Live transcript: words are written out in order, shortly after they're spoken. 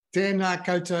Tēnā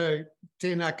koutou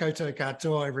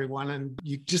katoa, everyone. And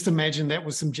you just imagine that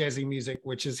was some jazzy music,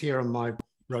 which is here on my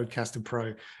Rodecaster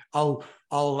Pro. I'll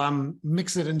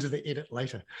mix it into the edit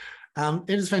later. It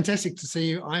is fantastic to see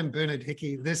you. I am Bernard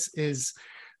Hickey. This is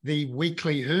the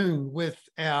Weekly Hoon with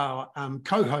our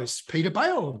co-host, Peter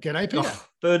Bale. G'day, Peter. Oh,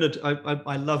 Bernard,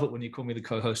 I love it when you call me the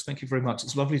co-host. Thank you very much.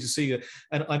 It's lovely to see you.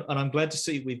 And I'm glad to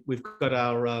see we've got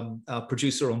our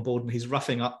producer on board, and he's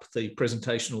roughing up the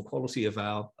presentational quality of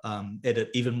our edit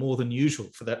even more than usual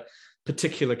for that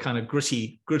particular kind of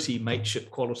gritty mateship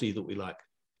quality that we like.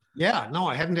 Yeah, no,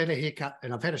 I haven't had a haircut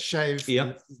and I've had a shave. Yeah.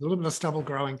 There's a little bit of stubble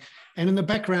growing. And in the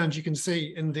background, you can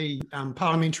see in the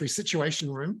parliamentary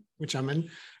situation room, which I'm in,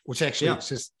 which actually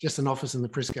is just an office in the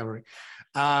press gallery.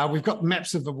 We've got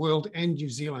maps of the world and New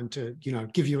Zealand to,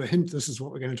 give you a hint. This is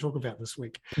what we're going to talk about this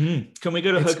week. Can we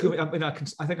go to her?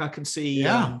 I think I can see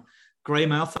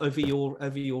Greymouth over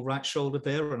your right shoulder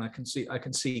there, and I can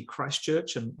see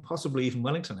Christchurch and possibly even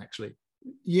Wellington actually.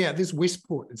 Yeah, there's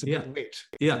Westport. It's a bit wet.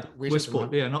 Yeah,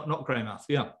 Westport. Yeah, not Greymouth.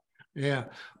 Yeah. Yeah.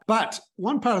 But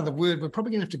one part of the word we're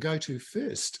probably going to have to go to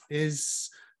first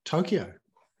is Tokyo.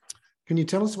 Can you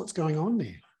tell us what's going on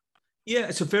there? Yeah,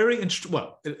 it's a very interesting,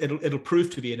 well, it'll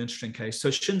prove to be an interesting case. So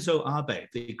Shinzo Abe,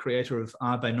 the creator of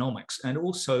Abenomics,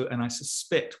 and I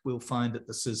suspect we'll find that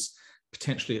this is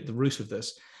potentially at the root of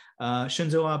this.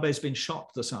 Shinzo Abe has been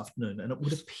shot this afternoon, and it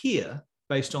would appear,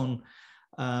 based on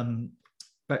some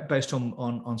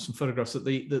photographs, that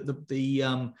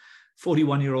the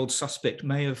 41-year-old suspect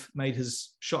may have made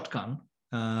his shotgun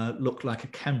look like a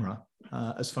camera,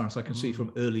 as far as I can see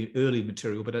from early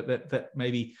material, but that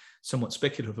may be somewhat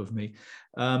speculative of me.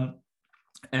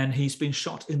 And he's been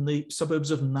shot in the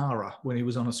suburbs of Nara when he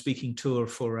was on a speaking tour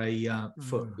on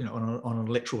an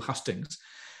electoral hustings.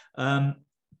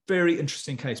 Very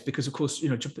interesting case because, of course,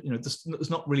 this is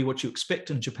not really what you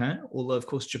expect in Japan, although, of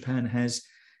course, Japan has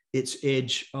its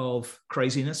edge of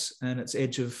craziness and its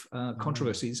edge of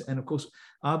controversies. And of course,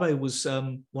 Abe was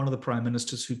one of the prime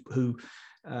ministers who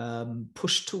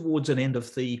pushed towards an end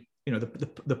of the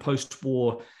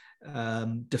post-war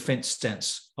defense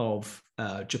stance of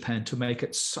Japan to make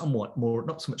it somewhat more,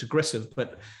 not so much aggressive,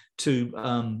 but to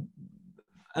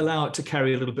allow it to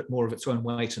carry a little bit more of its own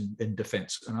weight in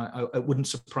defense. And it wouldn't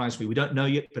surprise me. We don't know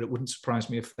yet, but it wouldn't surprise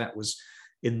me if that was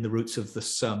in the roots of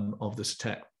this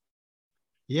attack.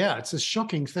 Yeah, it's a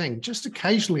shocking thing. Just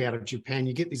occasionally out of Japan,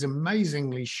 you get these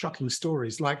amazingly shocking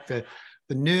stories like the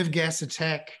nerve gas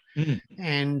attack.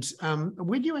 And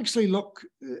when you actually look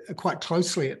quite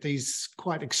closely at these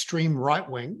quite extreme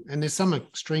right-wing, and there's some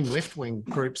extreme left-wing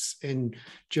groups in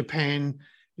Japan,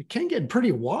 it can get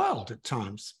pretty wild at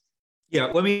times. Yeah,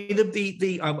 well, I mean,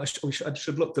 I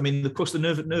should look. I mean, of course, the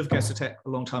nerve gas attack a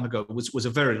long time ago was a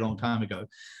very long time ago.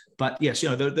 But yes,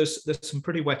 there's some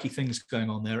pretty wacky things going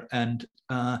on there, and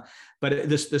but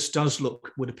this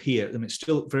would appear. I mean, it's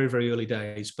still very, very early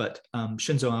days, but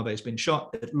Shinzo Abe has been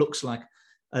shot. It looks like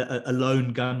a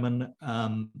lone gunman.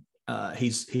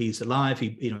 He's alive.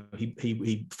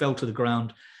 He fell to the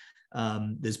ground.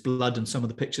 There's blood in some of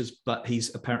the pictures, but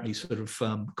he's apparently sort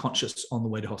of conscious on the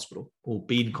way to hospital, or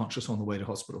been conscious on the way to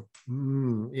hospital.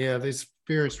 Yeah, there's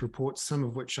various reports, some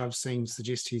of which I've seen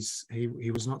suggest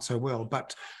he was not so well,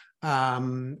 but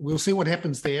we'll see what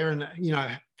happens there. And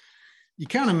you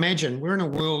can't imagine, we're in a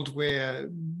world where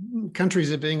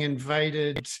countries are being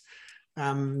invaded,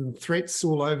 threats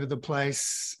all over the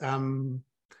place,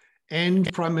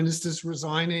 and prime ministers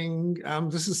resigning.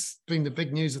 This has been the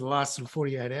big news of the last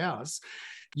 48 hours.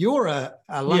 You're a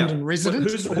London resident.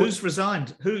 Who's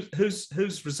resigned?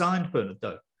 Who's resigned, Bernard?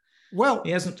 Though, well,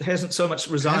 he hasn't so much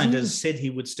resigned as said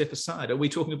he would step aside. Are we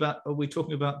talking about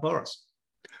Boris?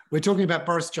 We're talking about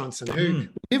Boris Johnson, who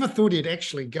never thought he'd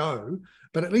actually go,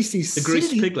 but at least he's the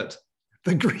greased piglet.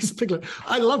 The greased piglet.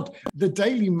 I loved the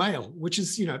Daily Mail, which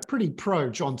is pretty pro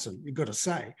Johnson, you've got to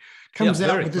say, comes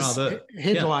out with this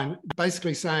headline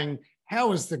basically saying,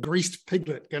 how is the greased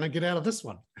piglet going to get out of this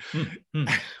one?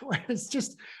 It's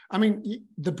just, I mean,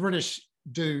 the British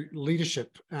do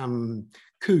leadership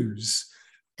coups,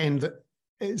 and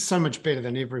it's so much better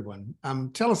than everyone.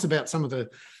 Tell us about some of the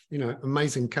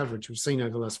amazing coverage we've seen over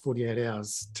the last 48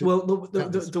 hours. Well,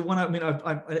 the one, I mean,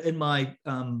 I in my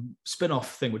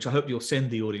spin-off thing, which I hope you'll send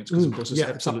the audience, because of course it's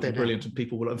absolutely brilliant, and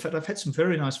people will. In fact, I've had some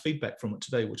very nice feedback from it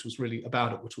today, which was really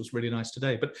nice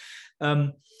today. But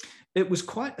it was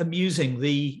quite amusing.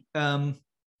 There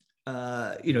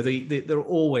are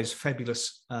always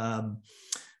fabulous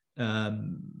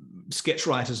sketch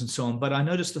writers and so on, but I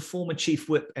noticed the former Chief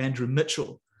Whip Andrew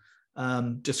Mitchell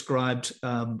likened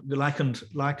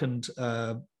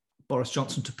Boris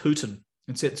Johnson to Putin,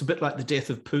 and said it's a bit like the death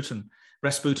of Putin.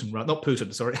 Rasputin, right? Not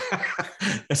Putin, sorry.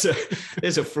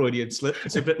 There's a Freudian slip.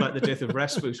 It's a bit like the death of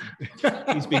Rasputin.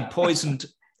 He's been poisoned.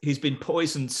 He's been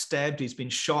poisoned, stabbed. He's been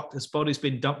shot. His body's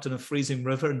been dumped in a freezing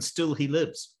river, and still he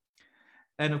lives.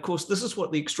 And of course, this is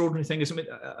what the extraordinary thing is. I mean,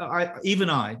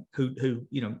 I, who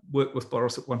worked with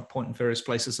Boris at one point in various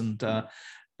places, and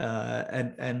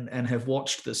have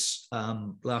watched this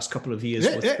last couple of years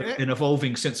with an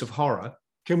evolving sense of horror.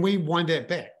 Can we wind that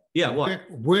back? Yeah, what?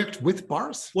 Worked with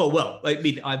Boris? Well, I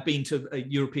mean, I've been to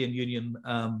European Union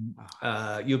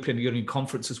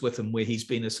conferences with him, where he's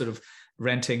been a sort of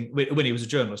ranting, when he was a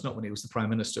journalist, not when he was the Prime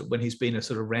Minister, when he's been a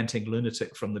sort of ranting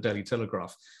lunatic from the Daily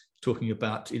Telegraph, talking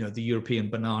about the European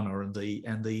banana and the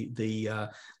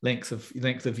length of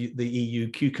the EU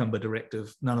cucumber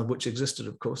directive, none of which existed,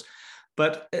 of course.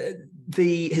 But by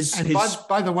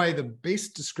the way, the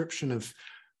best description of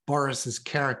Boris's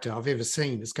character I've ever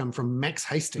seen has come from Max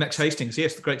Hastings. Max Hastings,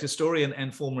 yes, the great historian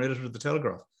and former editor of the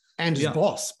Telegraph. And his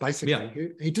boss,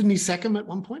 basically. Yeah. Didn't he sack him at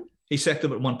one point? He sacked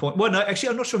him at one point. Well, no, actually,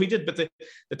 I'm not sure he did, but the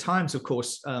Times, of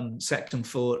course, sacked him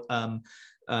for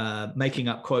making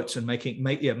up quotes and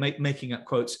making up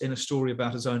quotes in a story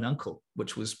about his own uncle,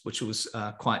 which was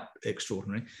quite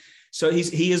extraordinary. So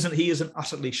he is an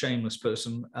utterly shameless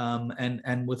person,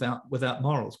 and without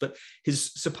morals. But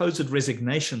his supposed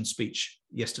resignation speech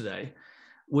yesterday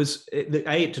was it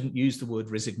didn't use the word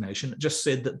resignation. It just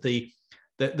said that the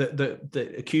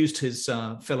accused his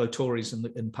fellow Tories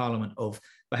in Parliament of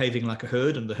behaving like a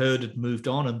herd, and the herd had moved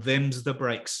on, and them's the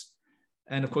breaks.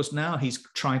 And of course, now he's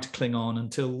trying to cling on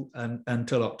until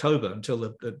October, until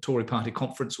the Tory party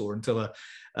conference, or until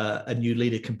a new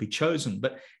leader can be chosen.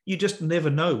 But you just never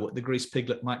know what the greased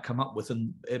piglet might come up with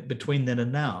between then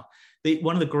and now.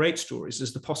 One of the great stories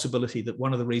is the possibility that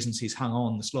one of the reasons he's hung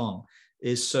on this long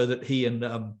is so that he and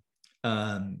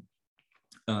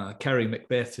Carrie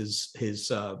Macbeth, his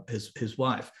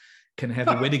wife, can have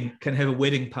a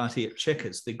wedding party at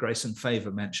Chequers, the Grace and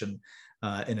Favour mansion,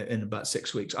 in about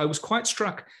 6 weeks. I was quite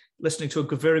struck listening to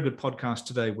a very good podcast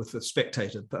today with The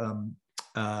Spectator,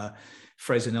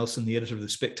 Fraser Nelson, the editor of The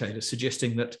Spectator,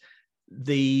 suggesting that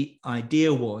the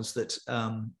idea was that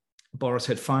Boris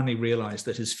had finally realised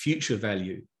that his future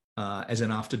value as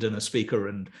an after-dinner speaker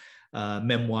and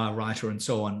memoir writer and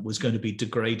so on was going to be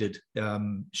degraded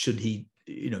should he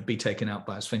be taken out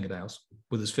by his fingernails,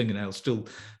 with his fingernails still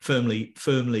firmly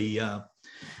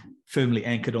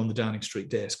anchored on the Downing Street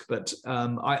desk. But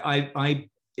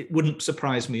it wouldn't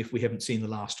surprise me if we haven't seen the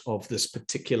last of this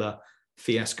particular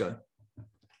fiasco.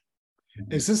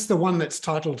 Is this the one that's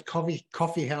titled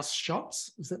Coffee House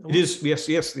Shots? Is that the one? It is,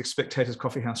 yes. The Spectator's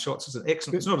Coffee House Shots is an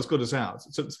excellent. It's not as good as ours.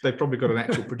 They've probably got an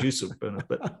actual producer, Bernard.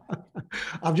 But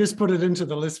I've just put it into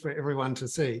the list for everyone to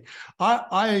see.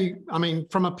 I mean,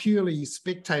 from a purely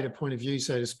spectator point of view,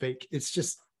 so to speak, it's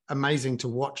just amazing to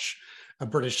watch a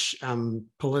British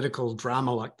political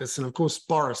drama like this. And of course,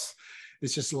 Boris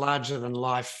is just larger than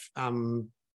life. Well,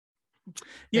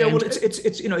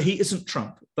 it's he isn't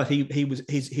Trump, but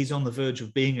he's on the verge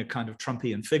of being a kind of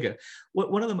Trumpian figure.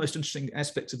 One of the most interesting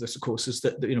aspects of this, of course, is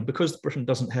that because Britain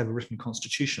doesn't have a written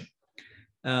constitution,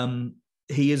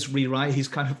 he's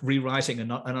kind of rewriting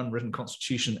an unwritten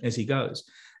constitution as he goes.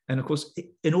 And of course,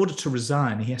 in order to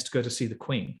resign, he has to go to see the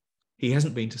Queen. He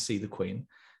hasn't been to see the Queen.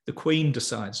 The Queen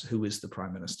decides who is the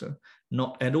Prime Minister.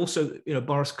 And also,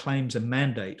 Boris claims a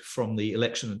mandate from the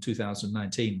election in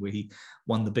 2019, where he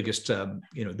won the biggest,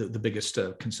 the biggest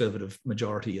Conservative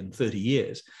majority in 30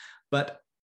 years. But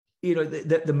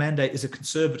the mandate is a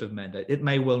Conservative mandate. It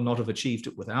may well not have achieved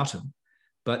it without him,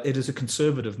 but it is a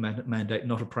Conservative mandate,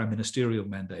 not a prime ministerial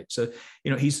mandate. So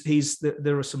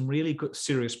there are some really good,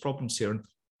 serious problems here. And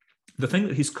the thing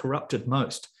that he's corrupted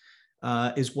most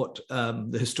is what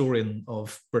the historian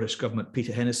of British government,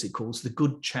 Peter Hennessy, calls the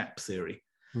good chap theory,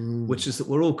 which is that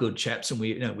we're all good chaps, and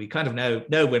we kind of know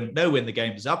when the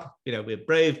game is up. We're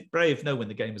brave, know when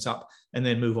the game is up, and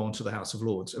then move on to the House of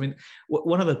Lords. I mean,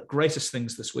 one of the greatest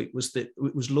things this week was that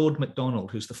it was Lord Macdonald,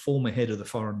 who's the former head of the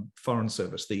Foreign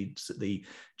Service, the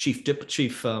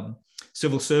chief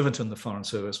civil servant in the Foreign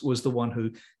Service, was the one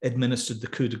who administered the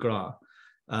coup de grace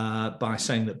by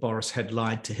saying that Boris had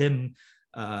lied to him.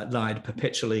 Lied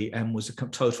perpetually and was a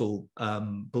total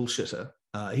bullshitter.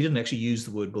 He didn't actually use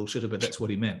the word bullshitter, but that's what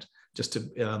he meant. Just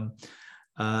to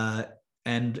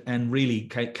and really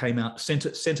came out,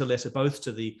 sent a letter both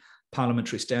to the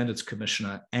Parliamentary Standards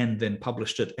Commissioner and then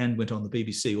published it and went on the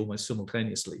BBC almost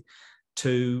simultaneously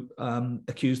to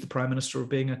accuse the Prime Minister of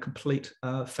being a complete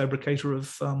fabricator of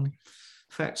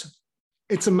facts.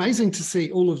 It's amazing to see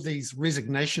all of these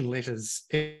resignation letters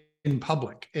in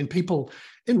public and people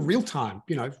in real time,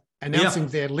 announcing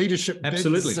their leadership bids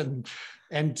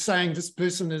and saying this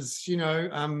person is,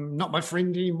 not my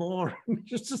friend anymore.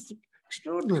 It's just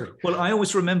extraordinary. Well, I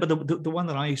always remember the one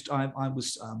that I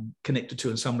was connected to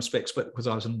in some respects, but because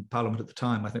I was in Parliament at the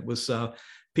time, I think was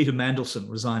Peter Mandelson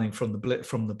resigning from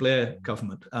the Blair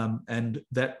government, and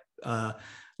that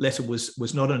letter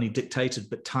was not only dictated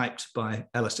but typed by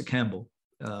Alistair Campbell.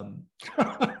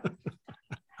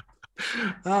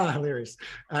 Hilarious.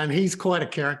 And he's quite a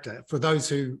character. For those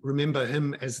who remember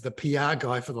him as the PR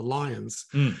guy for the Lions,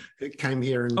 who came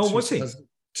here in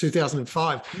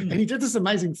 2005. And he did this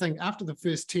amazing thing after the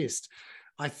first test.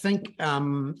 I think,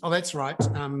 that's right.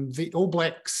 The All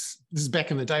Blacks, this is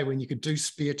back in the day when you could do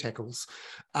spear tackles,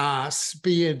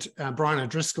 speared Brian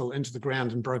O'Driscoll into the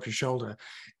ground and broke his shoulder.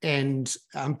 And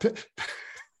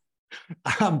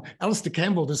Alistair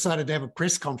Campbell decided to have a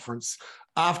press conference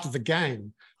after the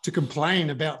game to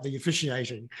complain about the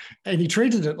officiating. And he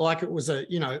treated it like it was a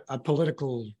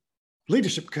political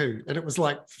leadership coup. And it was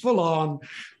like full on.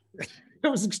 It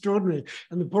was extraordinary.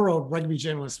 And the poor old rugby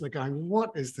journalists were going,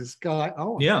 what is this guy?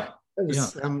 Oh, yeah.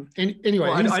 Was, anyway,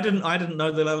 well, I didn't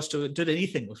know that Alistair did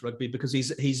anything with rugby because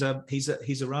he's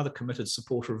a rather committed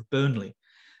supporter of Burnley.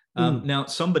 Now,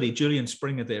 Julian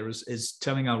Springer there is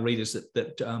telling our readers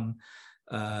that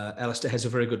Alistair has a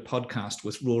very good podcast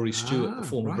with Rory Stewart, the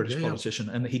former British politician,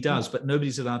 and he does, but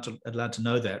nobody's allowed to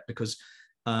know that because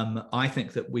I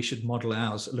think that we should model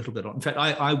ours a little bit on. In fact,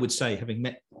 I would say, having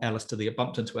met Alistair,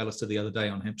 bumped into Alistair the other day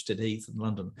on Hampstead Heath in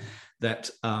London, that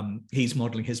he's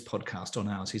modelling his podcast on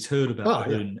ours. He's heard about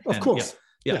the Hoon. Of course.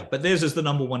 Yeah, but theirs is the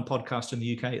 #1 podcast in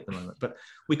the UK at the moment. But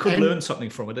we could learn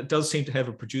something from it. It does seem to have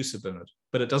a producer, Bernard,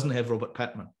 but it doesn't have Robert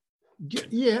Patman.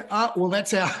 Yeah, well,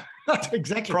 that's our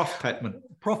exactly. Prof Patman,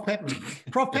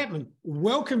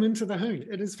 welcome into the Hoon.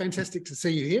 It is fantastic to see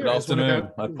you here. Good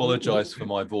afternoon. I apologise for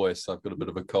my voice. I've got a bit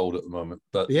of a cold at the moment.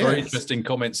 But very interesting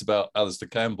comments about Alistair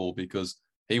Campbell because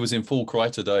he was in full cry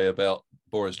today about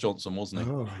Boris Johnson, wasn't he?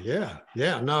 Oh, yeah.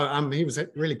 No, he was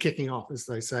really kicking off, as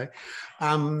they say.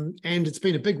 And it's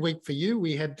been a big week for you.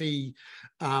 We had the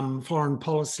Foreign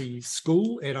Policy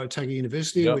School at Otago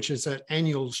University, which is an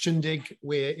annual shindig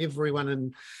where everyone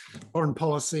in foreign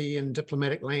policy and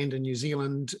diplomatic land in New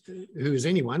Zealand, who is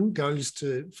anyone, goes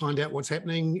to find out what's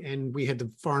happening. And we had the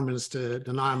Foreign Minister,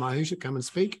 Nanaia Mahuta, come and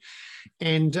speak.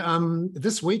 And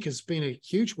this week has been a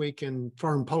huge week in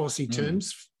foreign policy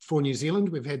terms for New Zealand.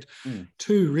 We've had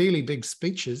two really big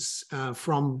speeches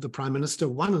from the Prime Minister,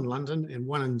 one in London and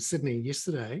one in Sydney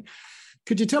yesterday.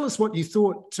 Could you tell us what you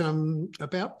thought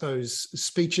about those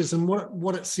speeches and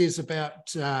what it says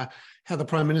about how the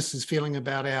Prime Minister is feeling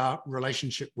about our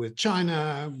relationship with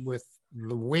China, with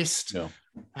the West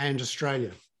and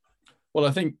Australia? Well,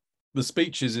 I think the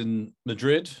speeches in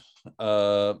Madrid,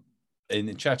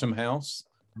 in Chatham House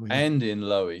and in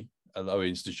Lowy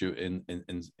Institute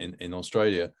in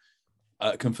Australia,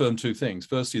 confirmed two things.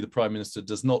 Firstly, the Prime Minister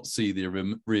does not see the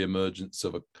re-emergence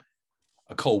of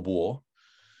a Cold War.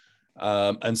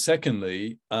 And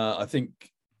secondly, I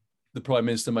think the Prime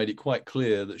Minister made it quite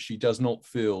clear that she does not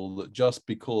feel that just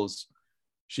because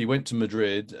she went to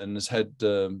Madrid and has had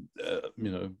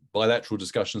bilateral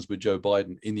discussions with Joe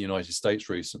Biden in the United States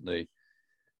recently,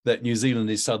 that New Zealand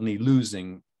is suddenly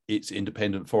losing its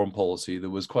independent foreign policy. There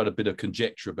was quite a bit of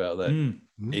conjecture about that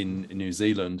in New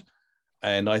Zealand.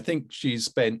 And I think she's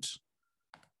spent,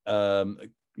 her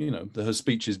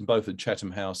speeches both at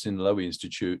Chatham House and the Lowy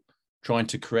Institute trying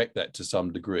to correct that to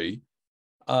some degree.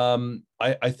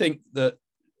 I think that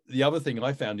the other thing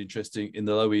I found interesting in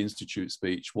the Lowy Institute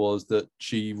speech was that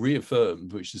she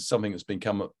reaffirmed, which is something that's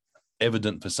become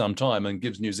evident for some time and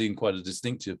gives New Zealand quite a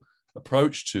distinctive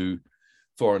approach to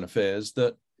foreign affairs,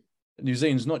 that New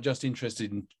Zealand's not just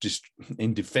interested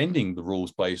in defending the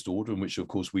rules-based order, in which, of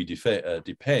course, we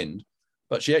depend,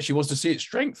 but she actually wants to see it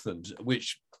strengthened,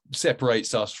 which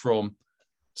separates us from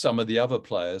some of the other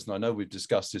players. And I know we've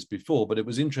discussed this before, but it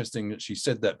was interesting that she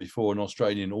said that before an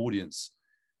Australian audience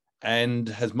and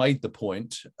has made the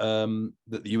point that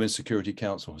the UN Security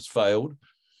Council has failed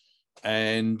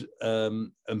and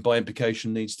by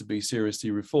implication needs to be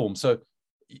seriously reformed. So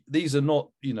these are not,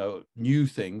 new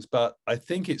things, but I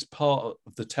think it's part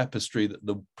of the tapestry that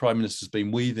the Prime Minister's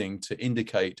been weaving to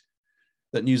indicate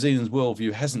that New Zealand's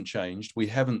worldview hasn't changed. We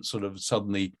haven't sort of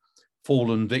suddenly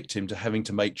fallen victim to having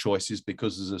to make choices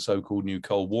because there's a so-called new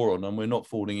Cold War on, and we're not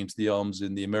falling into the arms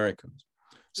in the Americans.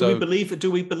 So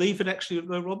do we believe it actually,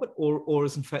 though, Robert, or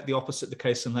is in fact the opposite the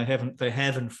case, and they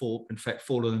have in fact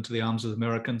fallen into the arms of the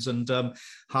Americans and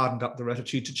hardened up their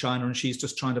attitude to China, and she's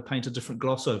just trying to paint a different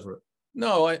gloss over it?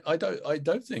 No, I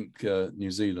don't think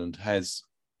New Zealand has,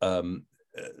 fallen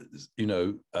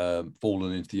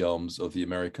into the arms of the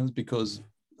Americans, because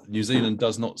New Zealand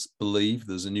does not believe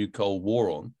there's a new Cold War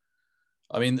on.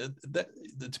 I mean,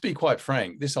 to be quite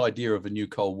frank, this idea of a new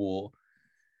Cold War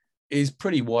is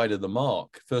pretty wide of the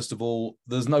mark. First of all,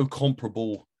 there's no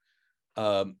comparable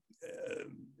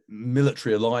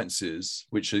military alliances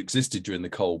which existed during the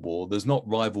Cold War. There's not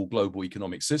rival global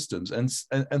economic systems. And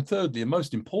thirdly, and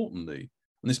most importantly,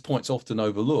 and this point's often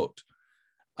overlooked,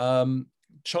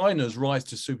 China's rise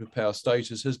to superpower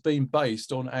status has been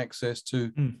based on access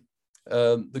to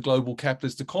the global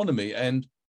capitalist economy. And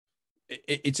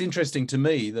it's interesting to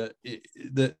me that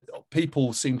that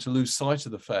people seem to lose sight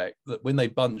of the fact that when they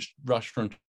bunched Russia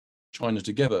and China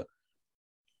together,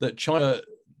 that China,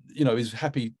 is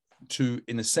happy to,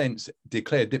 in a sense,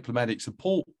 declare diplomatic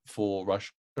support for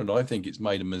Russia. And I think it's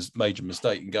made a major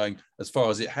mistake in going as far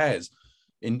as it has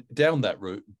down that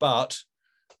route. But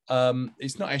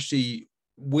it's not actually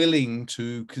willing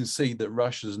to concede that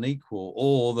Russia's an equal,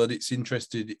 or that it's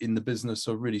interested in the business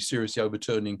of really seriously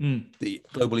overturning the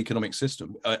global economic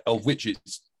system, of which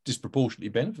it's disproportionately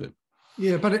benefit.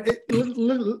 Yeah, but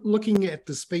looking at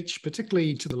the speech,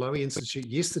 particularly to the Lowy Institute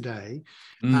yesterday,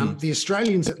 the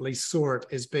Australians at least saw it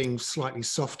as being slightly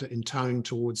softer in tone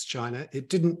towards China. It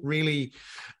didn't really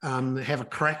have a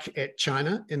crack at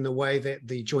China in the way that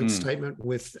the joint statement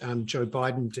with Joe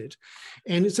Biden did.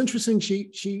 And it's interesting,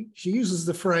 she uses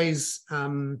the phrase,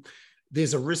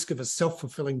 there's a risk of a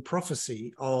self-fulfilling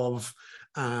prophecy of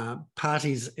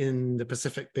parties in the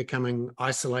Pacific becoming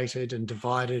isolated and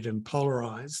divided and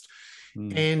polarized.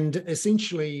 And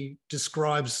essentially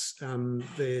describes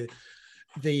the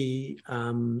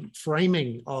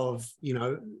framing of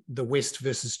the West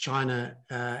versus China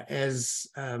as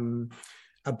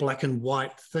a black and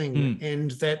white thing,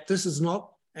 and that this is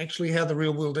not actually how the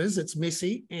real world is. It's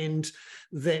messy, and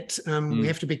that we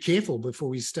have to be careful before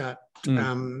we start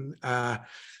saying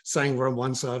we're on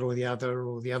one side or the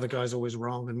other guy's always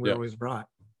wrong and we're always right.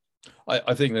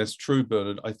 I think that's true,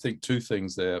 Bernard. I think two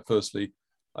things there. Firstly,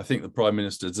 I think the Prime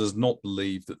Minister does not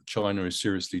believe that China is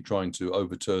seriously trying to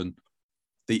overturn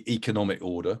the economic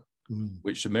order,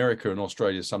 which America and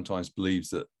Australia sometimes believes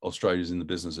that Australia's in the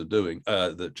business of doing,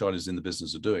 that China's in the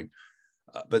business of doing.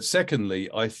 But secondly,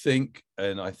 I think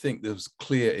it was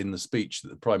clear in the speech that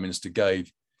the Prime Minister gave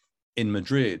in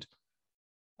Madrid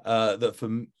that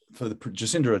for the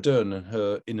Jacinda Ardern and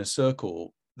her inner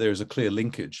circle, there is a clear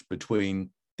linkage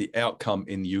between the outcome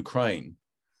in Ukraine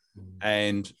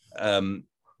and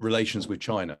relations with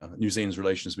China, New Zealand's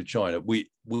relations with China.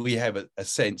 We have a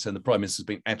sense, and the Prime Minister has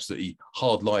been absolutely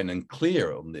hardline and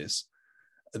clear on this,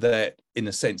 that in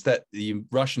a sense that the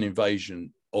Russian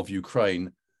invasion of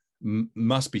Ukraine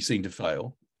must be seen to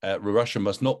fail. Russia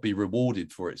must not be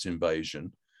rewarded for its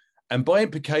invasion. And by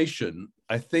implication,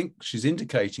 I think she's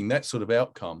indicating that sort of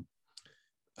outcome,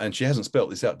 and she hasn't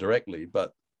spelt this out directly,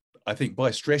 but I think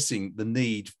by stressing the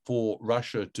need for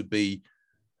Russia to be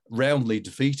roundly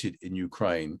defeated in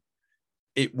Ukraine,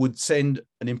 it would send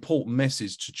an important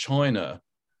message to China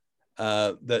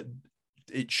that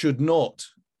it should not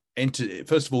enter.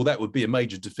 First of all, that would be a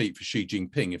major defeat for Xi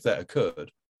Jinping if that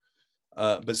occurred.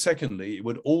 But secondly, it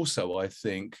would also, I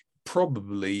think,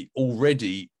 probably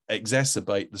already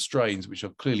exacerbate the strains which are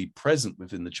clearly present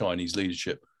within the Chinese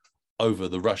leadership over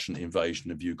the Russian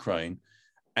invasion of Ukraine.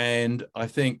 And I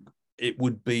think it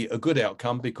would be a good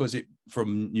outcome because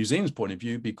from New Zealand's point of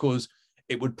view, because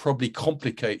it would probably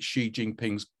complicate Xi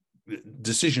Jinping's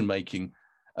decision-making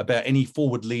about any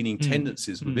forward-leaning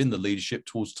tendencies within the leadership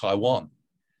towards Taiwan.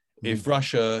 If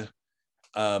Russia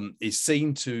is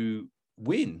seen to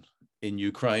win in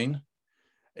Ukraine,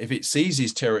 if it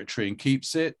seizes territory and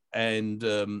keeps it, and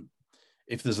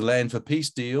if there's a land for peace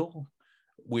deal,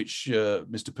 which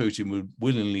Mr. Putin would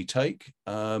willingly take,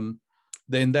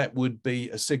 then that would be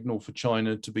a signal for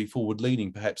China to be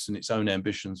forward-leaning, perhaps in its own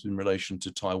ambitions in relation to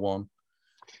Taiwan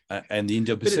and the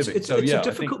Indo-Pacific. It's a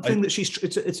difficult thing that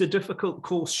it's a difficult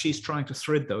course she's trying to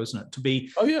thread, though, isn't it? To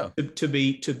be. I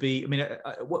mean,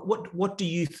 what do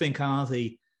you think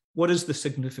what is the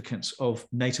significance of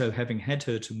NATO having had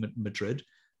her to Madrid?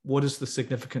 What is the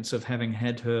significance of having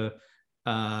had her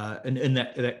in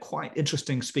that quite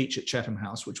interesting speech at Chatham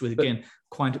House, which was again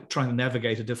quite trying to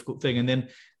navigate a difficult thing, and then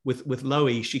with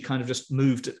Lowy, she kind of just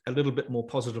moved a little bit more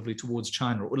positively towards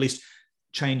China, or at least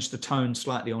changed the tone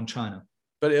slightly on China.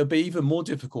 But it'll be even more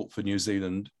difficult for New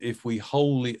Zealand if we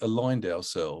wholly aligned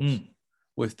ourselves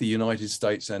with the United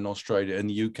States and Australia and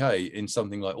the UK in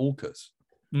something like AUKUS,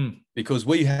 because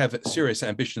we have serious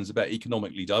ambitions about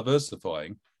economically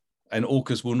diversifying, and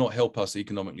AUKUS will not help us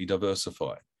economically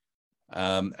diversify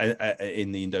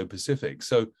in the Indo-Pacific.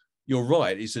 So you're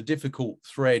right, it's a difficult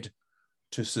thread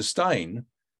to sustain,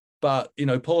 But,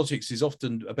 politics is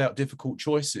often about difficult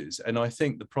choices. And I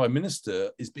think the Prime Minister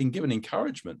is being given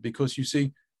encouragement because you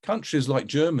see countries like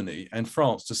Germany and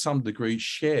France to some degree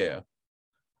share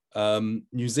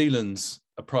New Zealand's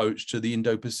approach to the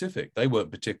Indo-Pacific. They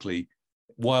weren't particularly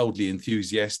wildly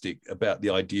enthusiastic about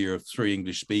the idea of 3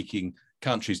 English-speaking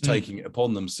countries taking it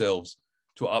upon themselves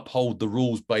to uphold the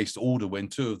rules-based order when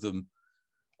 2 of them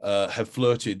have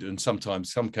flirted and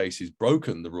sometimes, some cases,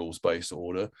 broken the rules-based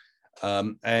order.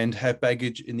 And have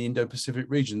baggage in the Indo-Pacific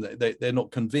region. They're not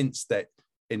convinced that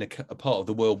in a part of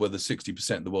the world where there's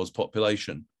 60% of the world's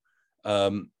population,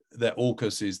 that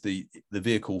AUKUS is the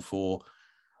vehicle for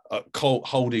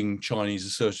holding Chinese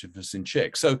assertiveness in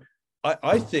check. So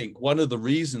I think one of the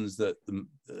reasons that,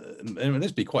 and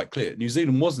let's be quite clear, New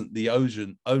Zealand wasn't the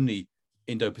only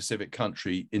Indo-Pacific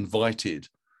country invited.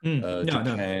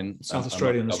 Japan, South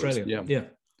Australia and Australia. Yeah.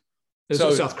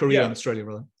 So, South Korea and Australia,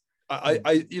 rather.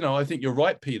 I think you're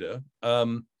right, Peter.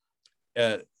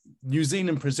 New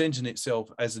Zealand presenting itself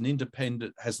as an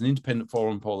independent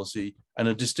foreign policy and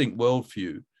a distinct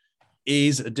worldview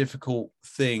is a difficult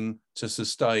thing to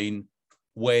sustain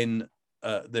when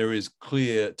there is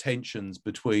clear tensions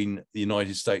between the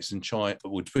United States and China,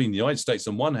 or between the United States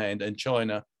on one hand and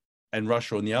China and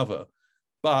Russia on the other.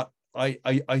 But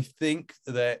I think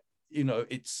that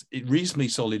it's reasonably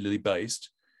solidly based.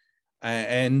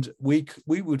 And we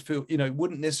would feel, it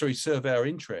wouldn't necessarily serve our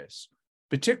interests,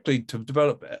 particularly to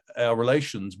develop our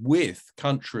relations with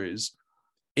countries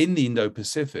in the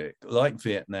Indo-Pacific, like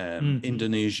Vietnam,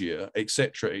 Indonesia, et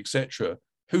cetera,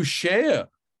 who share,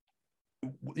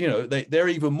 they're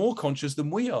even more conscious than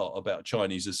we are about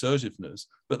Chinese assertiveness,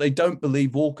 but they don't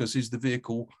believe AUKUS is the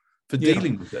vehicle for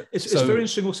dealing with it. It's very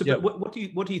interesting also. Yeah. But what do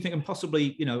you think? And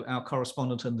possibly, our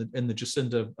correspondent in the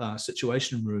Jacinda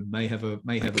Situation Room may have a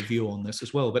view on this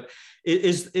as well. But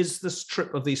is this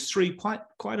trip of these 3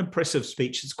 quite impressive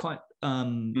speeches, quite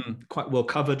well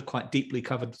covered, quite deeply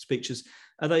covered speeches?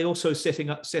 Are they also setting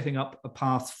up a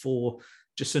path for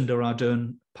Jacinda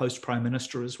Ardern, post Prime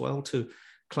Minister, as well, to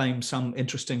claim some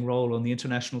interesting role on the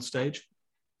international stage?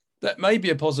 That may be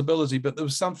a possibility, but there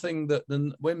was something that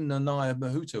when Nanaia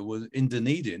Mahuta was in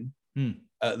Dunedin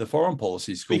at the Foreign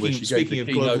Policy School, where she gave the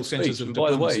keynote speech. And by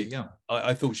the way,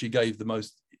 I thought she gave the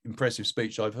most impressive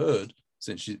speech I've heard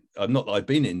since I've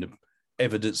been in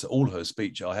evidence of all her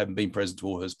speech. I haven't been present to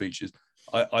all her speeches.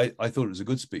 I thought it was a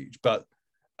good speech. But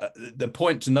the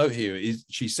point to note here is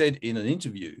she said in an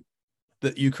interview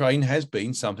that Ukraine has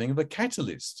been something of a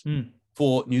catalyst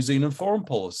for New Zealand foreign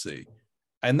policy.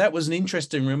 And that was an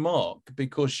interesting remark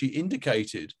because she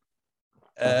indicated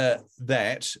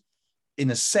that,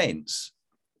 in a sense,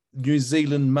 New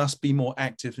Zealand must be more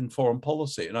active in foreign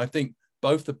policy. And I think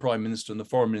both the Prime Minister and the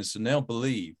Foreign Minister now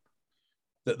believe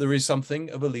that there is something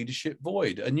of a leadership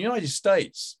void. And the United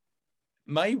States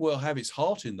may well have its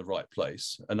heart in the right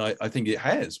place. And I think it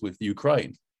has with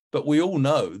Ukraine. But we all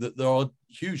know that there are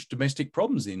huge domestic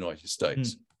problems in the United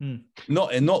States,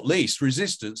 not least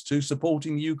resistance to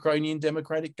supporting the Ukrainian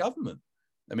democratic government.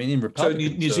 I mean, in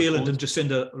Republican So New Zealand and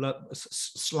Jacinda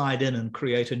slide in and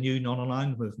create a new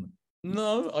non-aligned movement?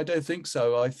 No, I don't think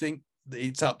so. I think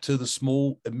it's up to the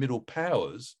small and middle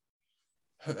powers,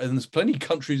 and there's plenty of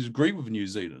countries who agree with New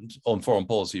Zealand on foreign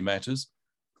policy matters,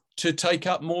 to take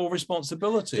up more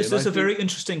responsibility. This is a very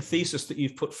interesting thesis that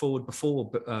you've put forward before,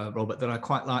 Robert, that I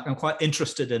quite like. I'm quite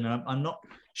interested in. I'm not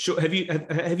sure. Have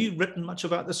you written much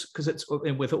about this? Because it's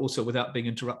also without being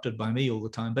interrupted by me all the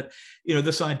time. But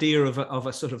this idea of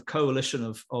a sort of coalition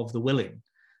of the willing,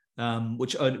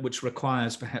 which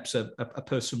requires perhaps a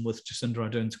person with Jacinda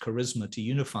Ardern's charisma to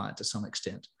unify it to some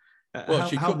extent.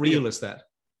 How real is that?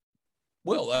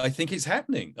 Well, I think it's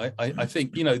happening. I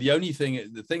think,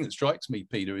 the thing that strikes me,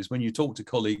 Peter, is when you talk to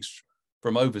colleagues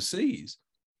from overseas,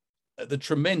 the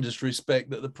tremendous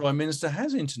respect that the Prime Minister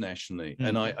has internationally.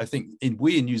 And I think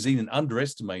we in New Zealand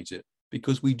underestimate it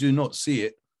because we do not see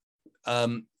it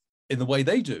in the way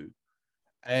they do.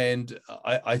 And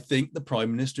I think the Prime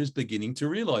Minister is beginning to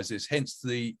realize this, hence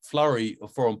the flurry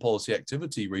of foreign policy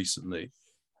activity recently.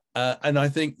 And I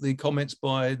think the comments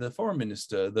by the Foreign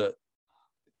Minister that,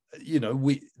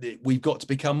 we've got to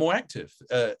become more active.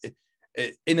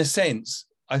 In a sense,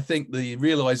 I think the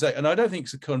realization, and I don't think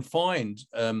it's confined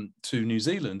to New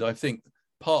Zealand. I think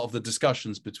part of the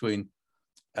discussions between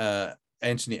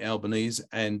Anthony Albanese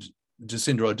and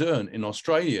Jacinda Ardern in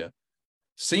Australia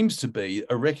seems to be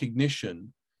a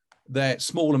recognition that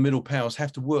small and middle powers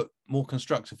have to work more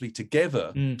constructively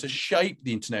together to shape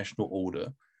the international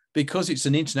order, because it's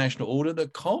an international order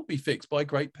that can't be fixed by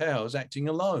great powers acting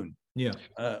alone. Yeah.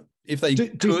 If they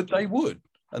could, they would,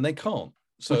 and they can't.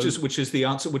 So, which is the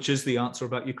answer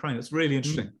about Ukraine. It's really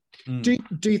interesting. Do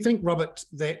you think, Robert,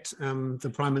 that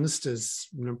the Prime Minister's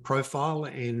profile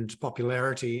and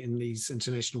popularity in these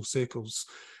international circles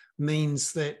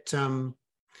means that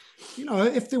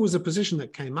if there was a position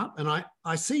that came up, and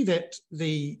I see that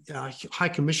the High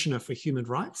Commissioner for Human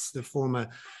Rights, the former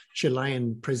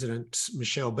Chilean President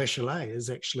Michelle Bachelet, is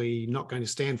actually not going to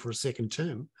stand for a second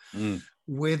term,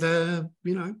 whether,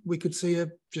 we could see a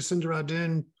Jacinda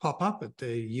Ardern pop up at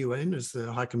the UN as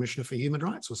the High Commissioner for Human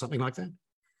Rights or something like that?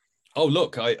 Oh,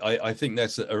 look, I think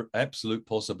that's an absolute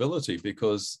possibility,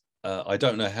 because I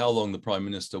don't know how long the Prime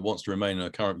Minister wants to remain in her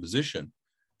current position.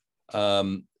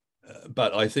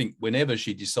 But I think whenever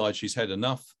she decides she's had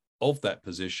enough of that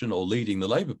position or leading the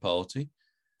Labour Party,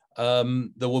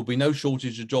 there will be no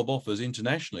shortage of job offers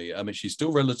internationally. I mean, she's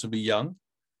still relatively young.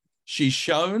 She's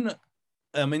shown,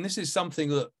 this is something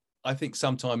that I think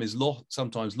sometimes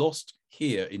lost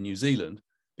here in New Zealand,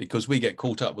 because we get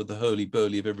caught up with the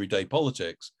hurly-burly of everyday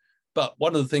politics. But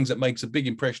one of the things that makes a big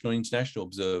impression on international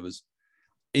observers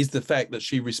is the fact that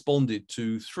she responded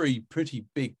to 3 pretty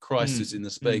big crises in the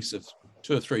space of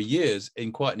 2 or 3 years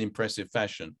in quite an impressive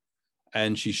fashion.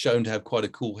 And she's shown to have quite a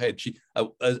cool head. She,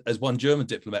 as one German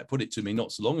diplomat put it to me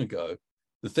not so long ago,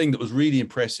 the thing that was really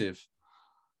impressive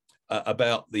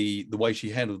about the way she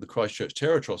handled the Christchurch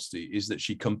terror atrocity is that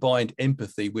she combined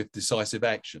empathy with decisive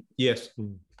action. Yes.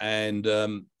 And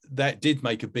that did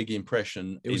make a big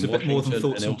impression. It was a bit more than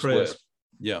thoughts and prayers.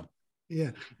 Yeah.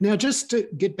 Yeah. Now, just to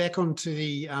get back onto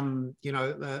the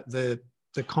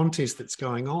contest that's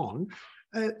going on,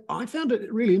 I found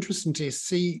it really interesting to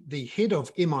see the head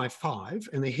of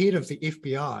MI5 and the head of the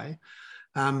FBI,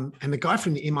 and the guy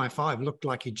from the MI5 looked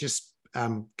like he just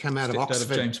come out of Oxford.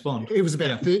 Out of James Bond. It was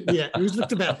about he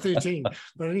looked about 13.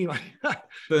 But anyway,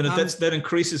 Bernard, that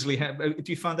increasingly do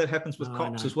you find that happens with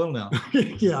cops as well now?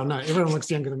 Yeah, I know. Everyone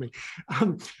looks younger than me.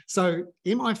 So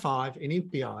MI5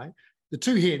 and FBI, the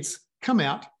two heads come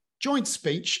out, joint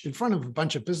speech in front of a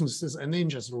bunch of businesses, and then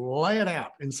just lay it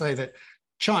out and say that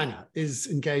China is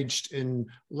engaged in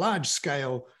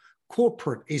large-scale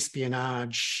corporate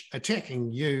espionage,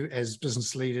 attacking you as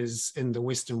business leaders in the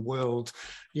Western world.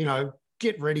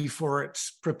 Get ready for it,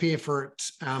 prepare for it,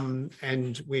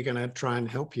 and we're going to try and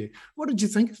help you. What did you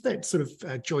think of that sort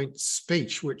of joint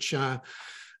speech, which, it's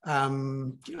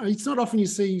not often you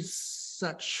see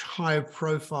such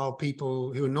high-profile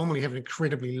people who normally have an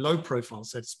incredibly low profile,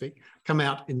 so to speak, come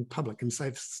out in public and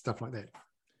say stuff like that.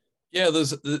 Yeah,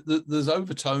 there's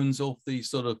overtones of the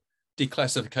sort of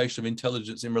declassification of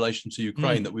intelligence in relation to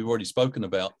Ukraine that we've already spoken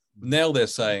about. Now they're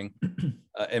saying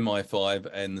MI5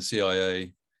 and the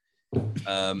CIA,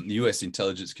 the US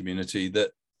intelligence community,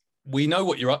 that we know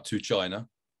what you're up to, China.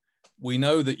 We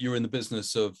know that you're in the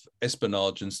business of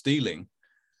espionage and stealing.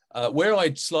 Where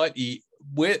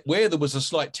there was a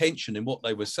slight tension in what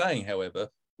they were saying, however,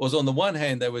 was on the one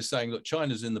hand, they were saying, look,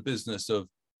 China's in the business of,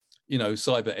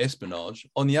 cyber espionage.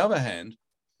 On the other hand,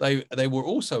 they were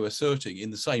also asserting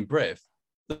in the same breath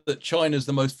that China's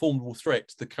the most formidable threat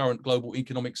to the current global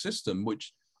economic system,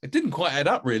 which it didn't quite add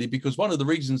up really, because one of the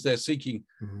reasons they're seeking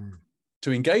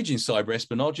to engage in cyber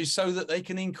espionage is so that they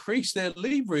can increase their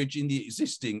leverage in the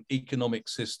existing economic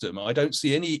system. I don't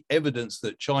see any evidence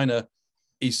that China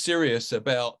is serious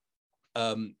about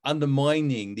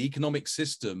undermining the economic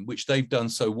system, which they've done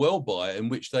so well by, and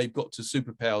which they've got to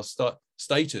superpower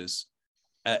status.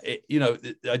 I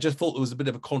just thought there was a bit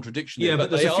of a contradiction. Yeah, but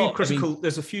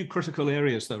there's a few critical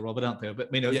areas, though, Robert, aren't there?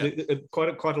 But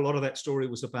quite a lot of that story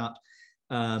was about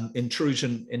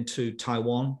intrusion into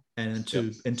Taiwan and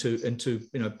into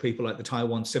people like the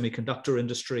Taiwan semiconductor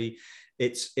industry.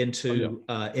 It's into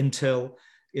Intel.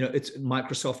 It's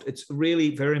Microsoft. It's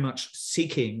really very much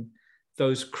seeking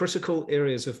those critical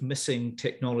areas of missing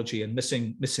technology and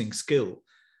missing skill,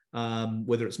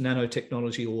 whether it's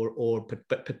nanotechnology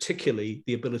but particularly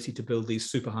the ability to build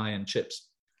these super high-end chips.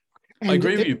 I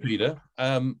agree with you, Peter.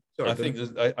 I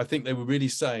think they were really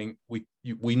saying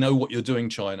we know what you're doing,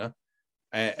 China,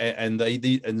 and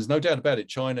there's no doubt about it.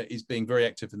 China is being very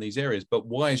active in these areas. But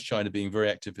why is China being very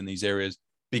active in these areas?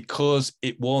 Because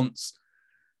it wants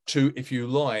to, if you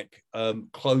like,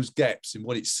 close gaps in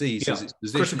what it sees as its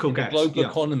position in the global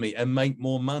economy and make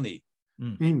more money.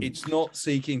 It's not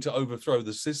seeking to overthrow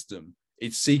the system.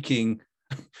 It's seeking,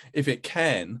 if it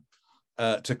can,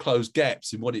 to close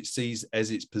gaps in what it sees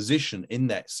as its position in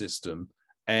that system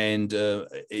and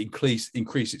increase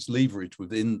its leverage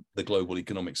within the global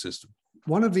economic system.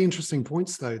 One of the interesting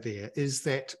points, though, there is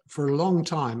that for a long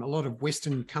time, a lot of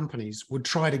Western companies would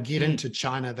try to get into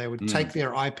China. They would take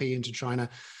their IP into China,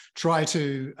 try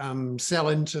to sell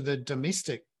into the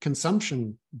domestic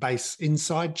consumption base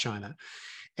inside China.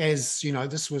 As you know,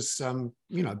 this was,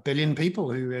 a billion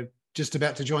people who are just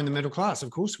about to join the middle class.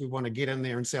 Of course, we want to get in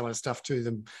there and sell our stuff to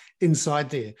them inside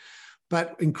there.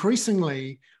 But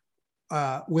increasingly,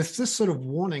 with this sort of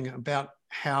warning about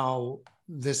how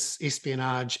this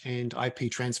espionage and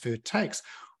IP transfer takes,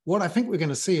 what I think we're going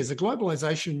to see is a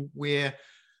globalization where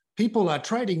people are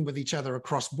trading with each other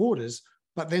across borders,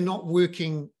 but they're not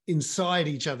working inside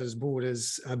each other's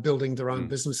borders, building their own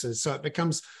businesses. So it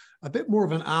becomes a bit more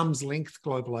of an arm's length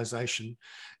globalization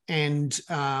and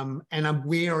a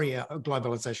warier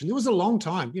globalization. There was a long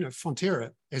time,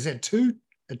 Fonterra has had 2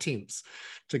 attempts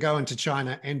to go into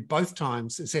China, and both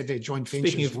times it's had their joint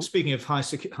ventures. Speaking of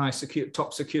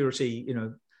top security,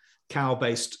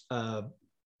 cow-based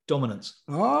dominance.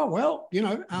 Oh, well,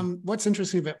 what's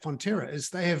interesting about Fonterra is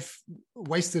they have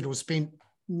wasted or spent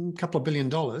a couple of $1 billion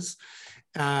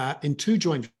in 2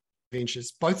 joint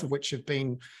ventures, both of which have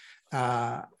been,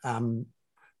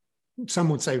 some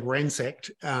would say,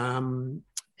 ransacked. And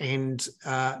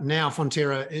now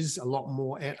Fonterra is a lot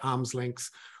more at arm's length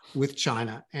with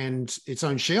China, and its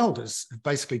own shareholders have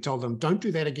basically told them, don't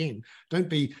do that again. Don't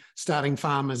be starting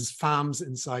farms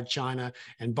inside China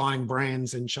and buying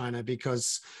brands in China,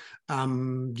 because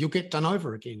you'll get done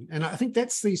over again. And I think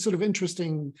that's the sort of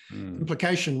interesting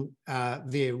implication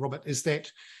there, Robert, is that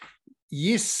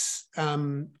yes,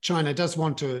 China does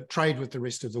want to trade with the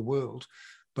rest of the world,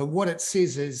 but what it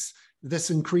says is this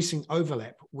increasing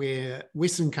overlap where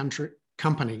Western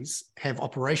companies have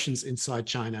operations inside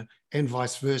China and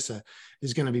vice versa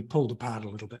is going to be pulled apart a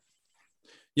little bit.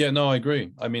 Yeah, no, I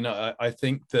agree. I mean, I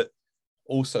think that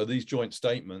also these joint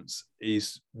statements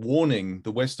is warning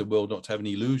the Western world not to have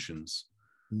any illusions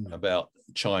about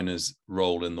China's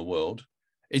role in the world.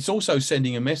 It's also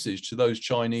sending a message to those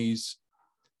Chinese,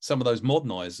 some of those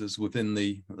modernizers within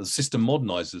the system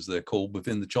modernizers, they're called,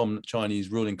 within the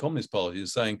Chinese ruling Communist Party,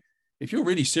 is saying, if you're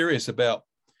really serious about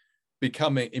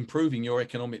improving your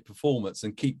economic performance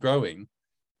and keep growing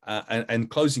and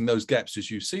closing those gaps as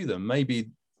you see them,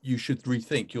 maybe you should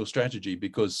rethink your strategy,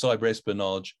 because cyber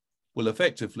espionage will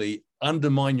effectively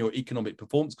undermine your economic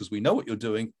performance, because we know what you're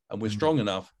doing and we're strong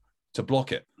enough to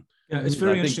block it. Yeah, it's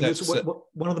very interesting.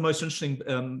 One of the most interesting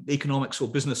economics or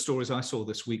business stories I saw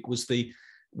this week was the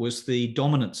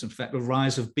dominance, in fact, the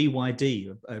rise of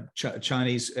BYD, a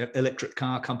Chinese electric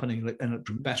car company,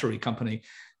 electric battery company,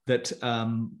 that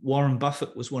Warren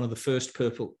Buffett was one of the first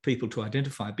people to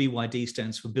identify. BYD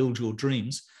stands for Build Your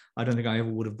Dreams. I don't think I ever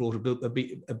would have bought a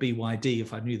BYD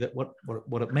if I knew that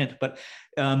what it meant. But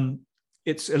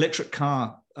its electric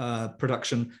car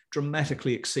production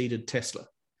dramatically exceeded Tesla.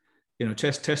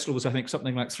 Tesla was, I think,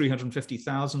 something like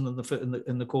 350,000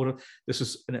 in the quarter. This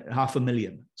is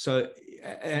 500,000. So,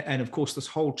 and of course, this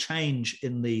whole change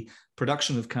in the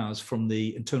production of cars from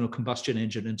the internal combustion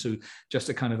engine into just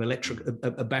a kind of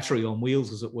a battery on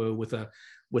wheels, as it were, with a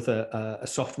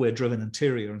software-driven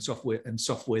interior and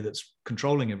software that's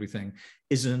controlling everything,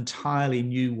 is an entirely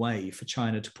new way for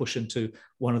China to push into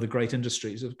one of the great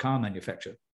industries of car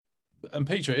manufacture. And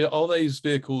Peter, are these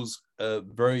vehicles they're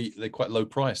quite low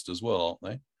priced as well, aren't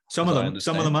they? Some of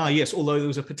them are, yes. Although there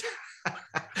was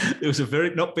a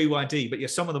very, not BYD, but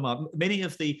yes, some of them are. Many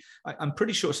of I'm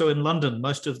pretty sure. So in London,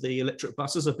 most of the electric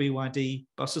buses are BYD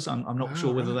buses. I'm not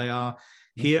sure whether they are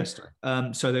here.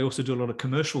 So they also do a lot of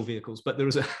commercial vehicles. But there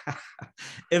is a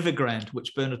Evergrande,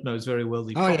 which Bernard knows very well,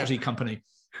 the property company,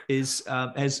 has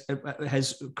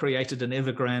created an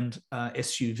Evergrande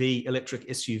electric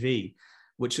SUV,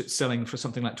 which it's selling for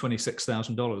something like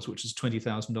 $26,000, which is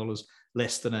 $20,000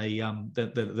 less than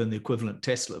than the equivalent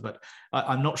Tesla. But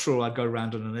I'm not sure I'd go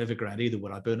around in an Evergrande either,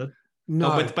 would I, Bernard?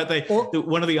 No. But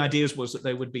one of the ideas was that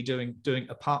they would be doing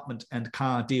apartment and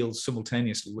car deals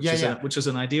simultaneously, which is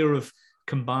an idea of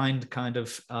combined kind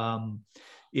of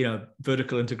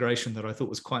vertical integration that I thought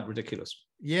was quite ridiculous.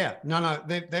 Yeah, no,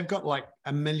 they've got like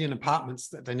 1 million apartments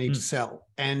that they need to sell,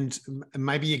 and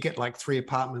maybe you get like 3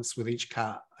 apartments with each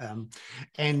car,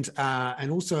 and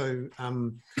also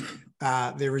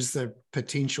there is the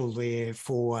potential there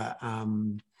for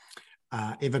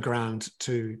Evergrande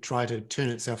to try to turn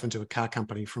itself into a car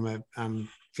company from a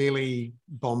fairly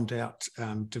bombed out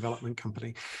development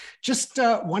company. Just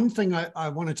one thing I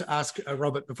wanted to ask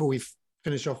Robert before we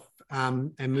finish off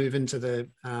and move into the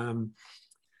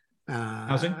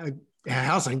housing, the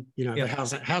housing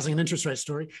and interest rate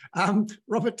story.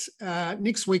 Robert,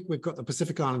 next week we've got the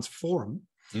Pacific Islands Forum,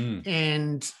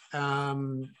 and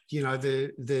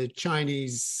the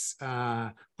Chinese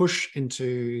push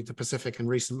into the Pacific in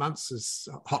recent months is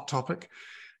a hot topic.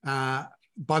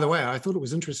 by the way, I thought it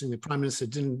was interesting the Prime Minister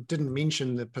didn't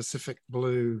mention the Pacific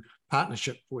Blue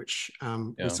Partnership, which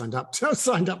we signed up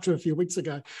to a few weeks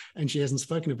ago, and she hasn't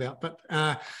spoken about. But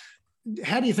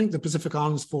how do you think the Pacific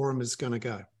Islands Forum is going to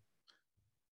go?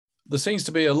 There seems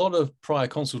to be a lot of prior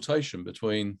consultation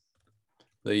between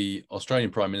the Australian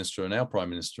Prime Minister and our Prime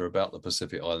Minister about the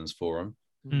Pacific Islands Forum.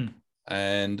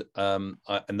 And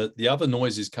the other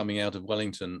noises coming out of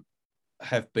Wellington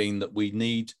have been that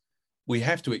we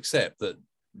have to accept that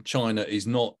China is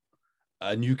not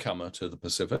a newcomer to the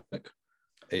Pacific.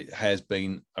 It has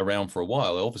been around for a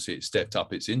while. Obviously, it stepped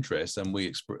up its interest, and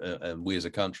we as a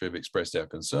country have expressed our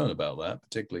concern about that,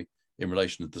 particularly in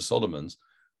relation to the Solomons.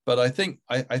 But I think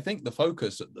the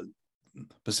focus at the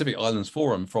Pacific Islands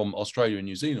Forum from Australia and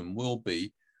New Zealand will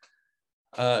be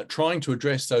trying to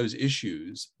address those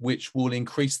issues which will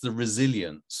increase the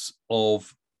resilience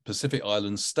of Pacific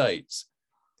Island states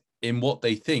in what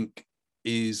they think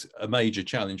is a major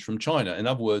challenge from China. In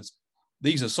other words,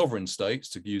 these are sovereign states,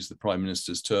 to use the Prime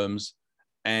Minister's terms,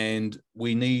 and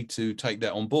we need to take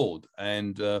that on board.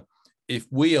 And if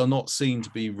we are not seen to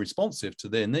be responsive to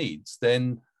their needs,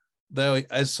 then they,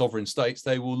 as sovereign states,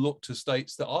 they will look to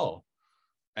states that are.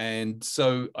 And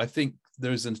so I think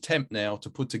there is an attempt now to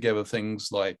put together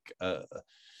things like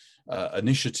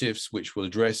initiatives which will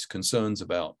address concerns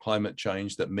about climate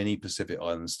change that many Pacific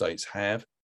Island states have.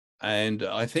 And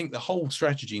I think the whole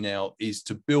strategy now is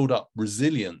to build up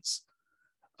resilience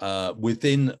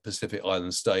within Pacific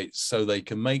Island states so they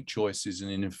can make choices in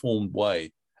an informed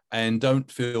way and don't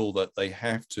feel that they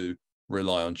have to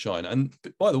rely on China. And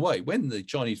by the way, when the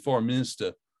Chinese foreign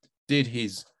minister did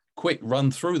his quick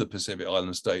run through the Pacific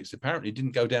Island states, apparently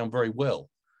didn't go down very well.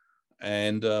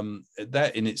 And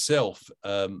that in itself,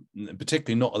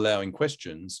 particularly not allowing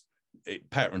questions, it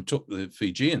pattern took the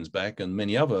Fijians back and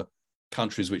many other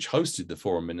countries which hosted the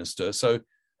foreign minister. So,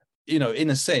 in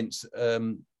a sense,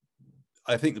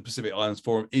 I think the Pacific Islands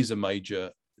Forum is a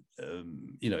major,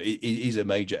 it is a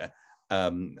major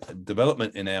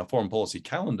development in our foreign policy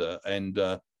calendar. And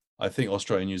I think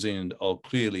Australia and New Zealand are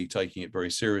clearly taking it very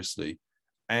seriously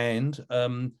and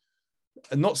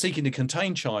not seeking to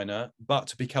contain China, but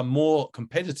to become more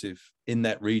competitive in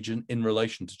that region in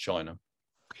relation to China.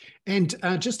 And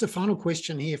just a final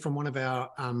question here from one of our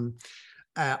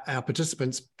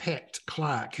participants, Pat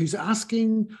Clark, who's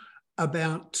asking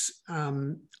about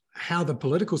how the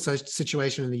political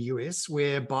situation in the US,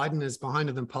 where Biden is behind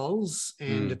in the polls,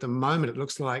 and at the moment it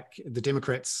looks like the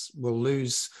Democrats will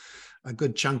lose a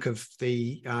good chunk of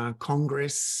the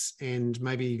Congress and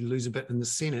maybe lose a bit in the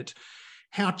Senate,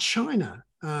 how China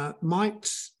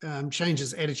might change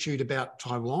its attitude about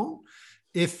Taiwan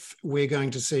if we're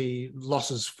going to see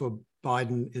losses for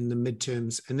Biden in the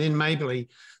midterms, and then maybe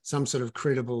some sort of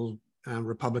credible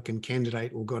Republican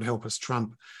candidate, or God help us,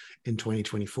 Trump in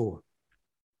 2024.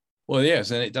 Well,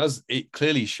 yes, and it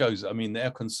clearly shows,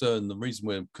 our concern, the reason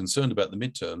we're concerned about the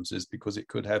midterms is because it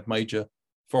could have major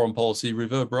foreign policy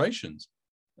reverberations,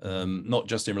 not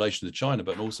just in relation to China,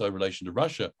 but also in relation to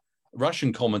Russia.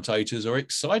 Russian commentators are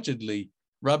excitedly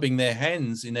rubbing their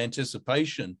hands in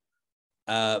anticipation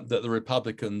that the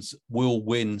Republicans will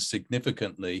win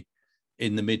significantly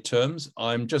in the midterms.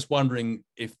 I'm just wondering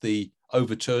if the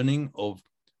overturning of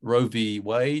Roe v.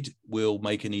 Wade will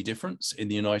make any difference in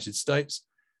the United States.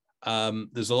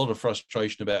 There's a lot of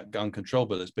frustration about gun control,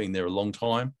 but it's been there a long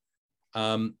time.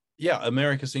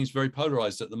 America seems very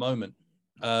polarized at the moment.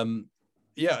 At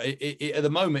the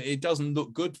moment, it doesn't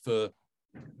look good for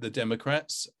the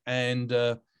Democrats. And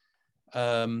the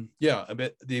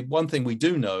one thing we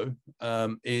do know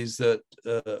is that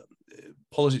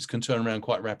politics can turn around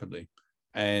quite rapidly.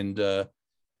 And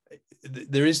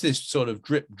there is this sort of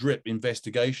drip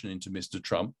investigation into Mr.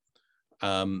 Trump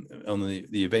on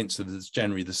the events of this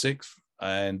January the 6th.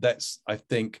 And that's, I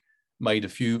think, made a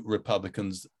few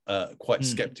Republicans quite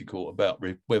skeptical about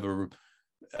whether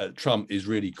Trump is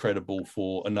really credible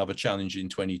for another challenge in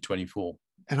 2024.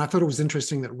 And I thought it was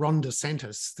interesting that Ron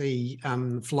DeSantis, the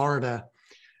Florida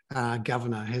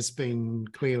governor, has been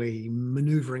clearly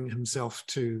maneuvering himself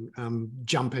to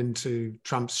jump into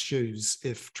Trump's shoes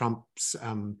if Trump's...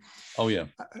 And I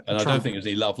don't think there's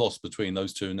any love lost between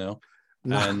those two now.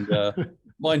 No. And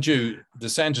mind you,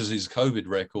 DeSantis' COVID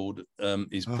record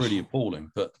is pretty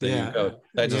appalling. But there you go.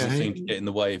 That doesn't seem to get in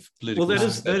the way of political. Well, that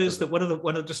is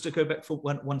just to go back for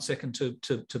one second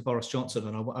to Boris Johnson,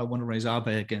 and I want to raise Abe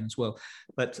again as well.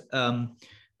 But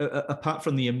apart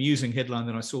from the amusing headline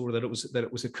that I saw that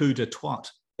it was a coup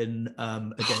d'etat in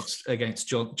against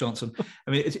Johnson.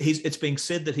 I mean, it's being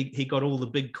said that he got all the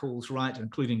big calls right,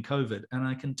 including COVID, and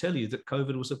I can tell you that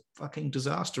COVID was a fucking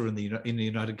disaster in the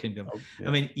United Kingdom. Oh, yeah.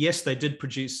 I mean, yes, they did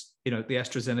produce the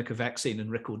AstraZeneca vaccine in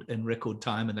record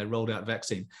time, and they rolled out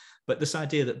vaccine, but this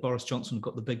idea that Boris Johnson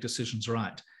got the big decisions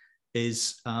right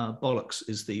is bollocks.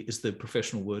 Is the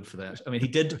professional word for that. I mean, he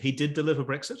did deliver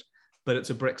Brexit, but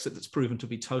it's a Brexit that's proven to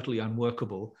be totally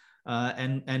unworkable.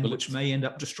 And which may end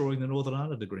up destroying the Northern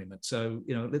Ireland Agreement. So,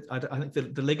 I think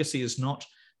the legacy is not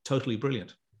totally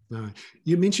brilliant. No,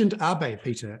 you mentioned Abe,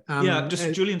 Peter.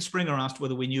 Julian Springer asked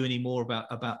whether we knew any more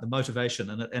about the motivation,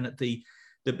 and at the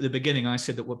beginning, I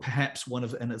said that we're perhaps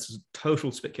and it's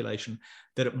total speculation,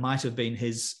 that it might have been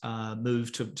his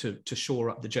move to shore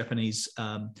up the Japanese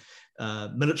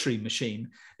military machine.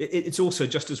 It's also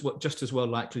just as well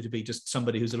likely to be just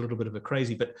somebody who's a little bit of a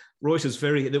crazy. But Reuters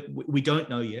we don't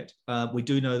know yet. We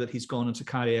do know that he's gone into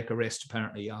cardiac arrest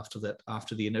apparently after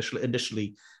the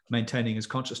initially maintaining his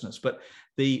consciousness. But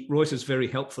the Reuters very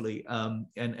helpfully and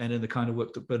in the kind of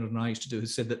work that Bernard and I used to do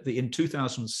has said that in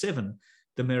 2007,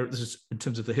 the mayor, this is in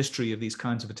terms of the history of these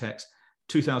kinds of attacks,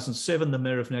 2007, the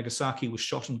mayor of Nagasaki was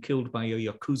shot and killed by a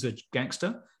Yakuza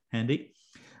gangster, handy.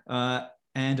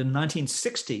 And in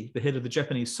 1960, the head of the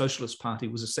Japanese Socialist Party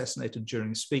was assassinated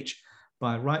during a speech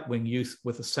by a right-wing youth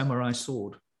with a samurai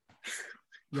sword.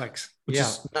 Yikes. Which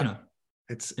is,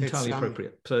 it's entirely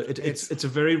appropriate. So it's a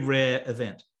very rare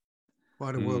event.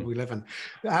 What a world we live in.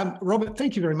 Robert,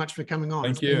 thank you very much for coming on.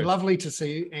 Thank you. It's been lovely to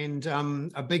see you, and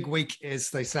a big week, as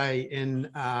they say, in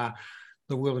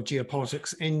the world of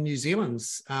geopolitics, and New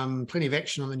Zealand's plenty of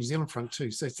action on the New Zealand front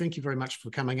too. So thank you very much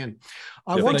for coming in.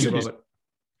 Thank you, Robert.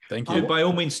 Thank you. By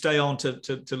all means, stay on to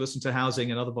listen to housing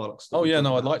and other bollocks. Oh yeah,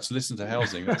 no, I'd like to listen to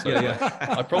housing.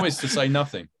 I promise to say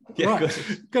nothing. Yeah,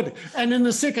 right. Good. And in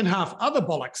the second half, other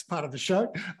bollocks part of the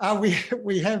show,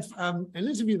 we have an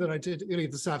interview that I did earlier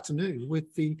this afternoon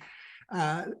with the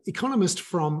economist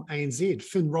from ANZ,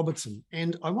 Finn Robertson.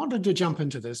 And I wanted to jump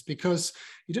into this because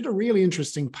he did a really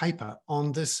interesting paper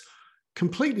on this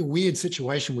completely weird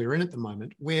situation we're in at the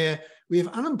moment, where we have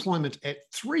unemployment at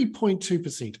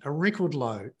 3.2%, a record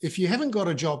low. If you haven't got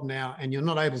a job now and you're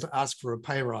not able to ask for a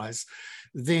pay rise,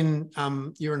 then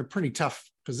you're in a pretty tough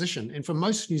position. And for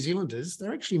most New Zealanders,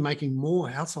 they're actually making more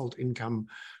household income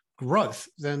growth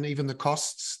than even the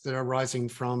costs that are rising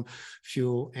from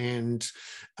fuel and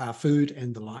food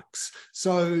and the likes.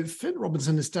 So Finn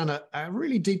Robinson has done a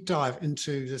really deep dive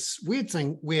into this weird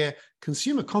thing where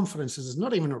consumer confidence is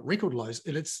not even at record lows,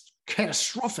 it's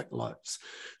catastrophic lows.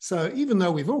 So even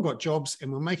though we've all got jobs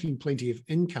and we're making plenty of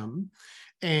income,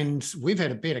 and we've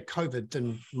had a better COVID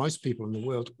than most people in the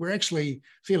world, we're actually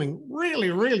feeling really,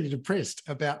 really depressed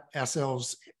about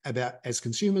ourselves, about as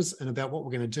consumers, and about what we're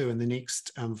going to do in the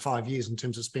next 5 years in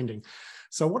terms of spending.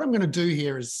 So what I'm going to do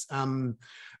here is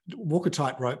walk a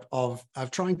tightrope of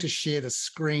trying to share the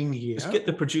screen here. Just get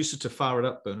the producer to fire it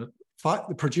up, Bernard.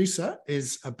 The producer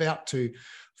is about to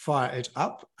fire it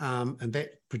up, and that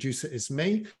producer is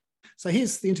me. So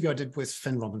here's the interview I did with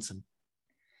Finn Robinson.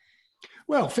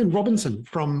 Well, Finn Robinson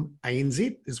from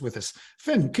ANZ is with us.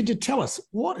 Finn, could you tell us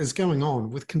what is going on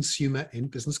with consumer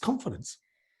and business confidence?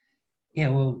 Yeah,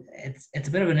 well, it's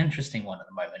a bit of an interesting one at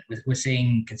the moment. We're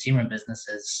seeing consumer and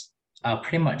businesses are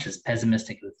pretty much as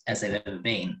pessimistic as they've ever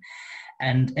been.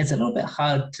 And it's a little bit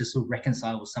hard to sort of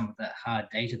reconcile with some of that hard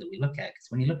data that we look at. Because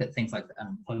when you look at things like the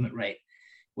unemployment rate,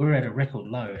 we're at a record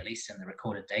low, at least in the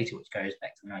recorded data, which goes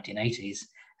back to the 1980s.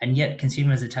 And yet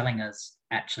consumers are telling us,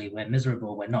 actually, we're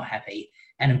miserable, we're not happy.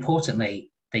 And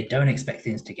importantly, they don't expect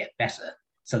things to get better.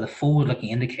 So the forward-looking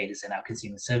indicators in our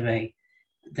consumer survey,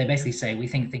 they basically say, we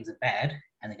think things are bad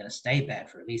and they're going to stay bad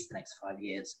for at least the next 5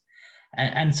 years.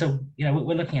 And so,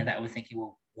 we're looking at that, we're thinking,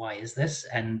 well, why is this?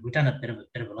 And we've done a bit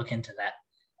of a look into that.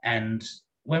 And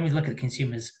when we look at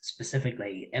consumers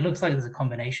specifically, it looks like there's a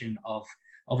combination of,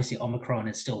 obviously Omicron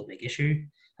is still a big issue,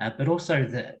 but also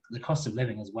the cost of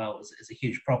living as well is a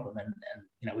huge problem.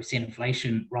 And we've seen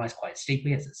inflation rise quite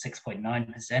steeply. It's at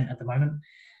 6.9% at the moment.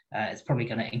 It's probably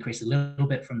going to increase a little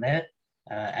bit from there.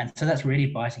 And so that's really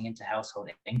biting into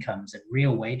household incomes, and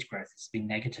real wage growth has been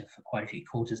negative for quite a few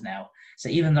quarters now. So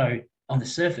even though on the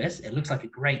surface, it looks like a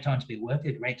great time to be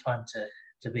working, a great time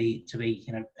to be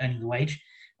earning the wage,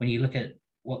 when you look at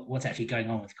what's actually going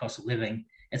on with cost of living,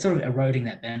 it's sort of eroding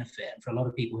that benefit. And for a lot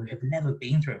of people who have never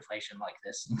been through inflation like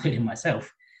this, including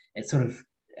myself, it's sort of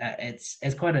it's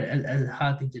quite a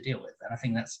hard thing to deal with. And I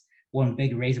think that's one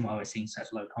big reason why we're seeing such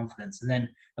low confidence. And then,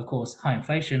 of course, high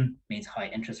inflation means high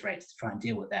interest rates to try and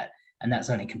deal with that, and that's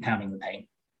only compounding the pain.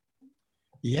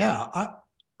 Yeah,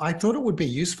 I thought it would be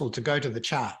useful to go to the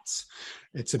charts.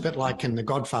 It's a bit like in The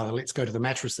Godfather, let's go to the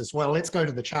mattresses. Well, let's go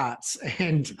to the charts.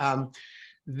 And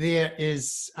there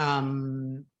is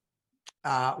one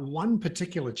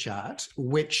particular chart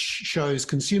which shows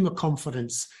consumer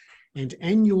confidence and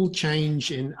annual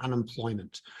change in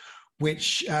unemployment,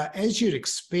 which, as you'd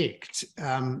expect,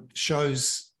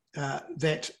 shows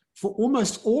that for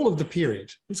almost all of the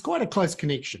period, it's quite a close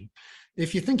connection.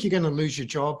 If you think you're going to lose your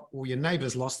job or your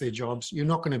neighbors lost their jobs, you're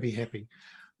not going to be happy.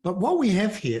 But what we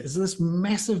have here is this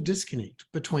massive disconnect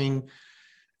between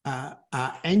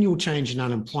annual change in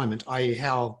unemployment, i.e.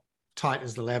 how tight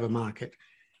is the labour market,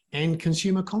 and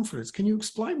consumer confidence. Can you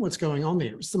explain what's going on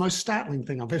there? It's the most startling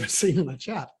thing I've ever seen in a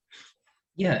chart.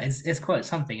 Yeah, it's quite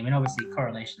something. I mean, obviously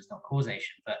correlation is not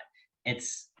causation, but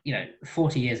it's,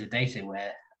 40 years of data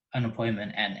where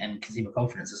unemployment and consumer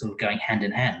confidence are sort of going hand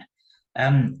in hand.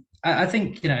 I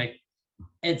think,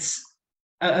 it's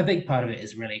a big part of it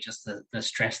is really just the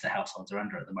stress that households are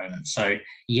under at the moment. So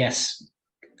yes,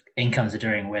 incomes are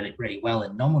doing really, really well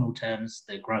in nominal terms.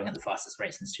 They're growing at the fastest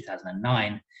rate since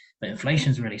 2009, but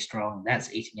inflation's really strong.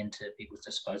 That's eating into people's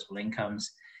disposable incomes.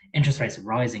 Interest rates are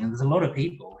rising, and there's a lot of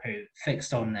people who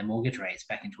fixed on their mortgage rates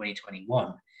back in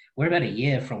 2021. We're about a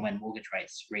year from when mortgage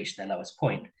rates reached their lowest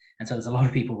point. And so there's a lot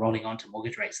of people rolling onto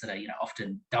mortgage rates that are,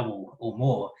 often double or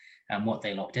more what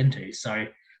they locked into. So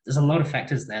there's a lot of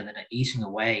factors there that are eating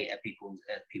away at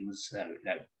people's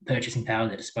purchasing power,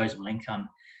 their disposable income.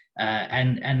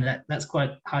 And that's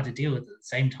quite hard to deal with at the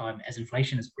same time as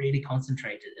inflation is really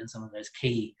concentrated in some of those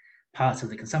key parts of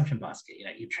the consumption basket.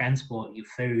 Your transport, your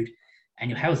food, and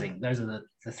your housing. Those are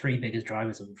the three biggest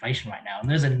drivers of inflation right now,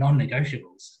 and those are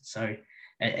non-negotiables. So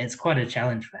it's quite a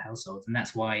challenge for households, and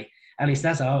that's why, at least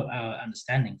that's our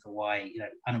understanding for why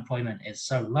unemployment is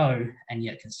so low, and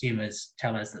yet consumers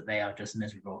tell us that they are just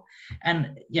miserable.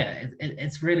 And yeah,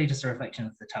 it's really just a reflection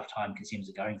of the tough time consumers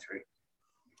are going through.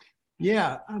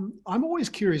 Yeah, I'm always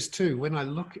curious too when I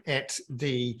look at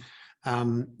the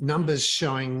numbers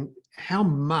showing how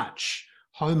much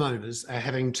homeowners are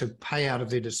having to pay out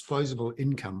of their disposable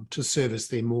income to service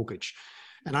their mortgage.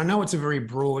 And I know it's a very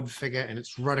broad figure and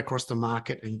it's right across the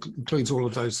market and includes all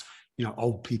of those,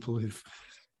 old people who've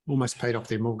almost paid off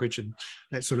their mortgage and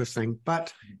that sort of thing.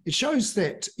 But it shows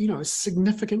that,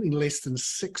 significantly less than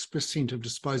 6% of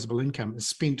disposable income is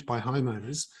spent by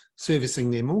homeowners servicing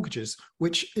their mortgages,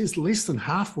 which is less than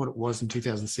half what it was in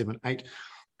 2007-8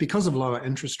 because of lower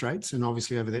interest rates. And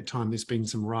obviously over that time, there's been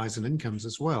some rise in incomes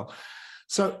as well.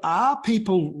 So are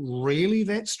people really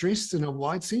that stressed in a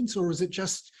wide sense, or is it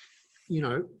just,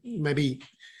 maybe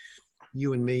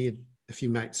you and me and a few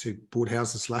mates who bought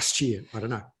houses last year? I don't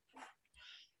know.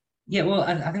 Yeah, well,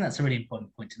 I think that's a really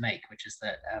important point to make, which is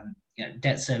that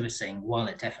debt servicing, while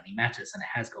it definitely matters and it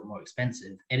has got more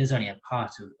expensive, it is only a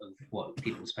part of what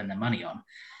people spend their money on.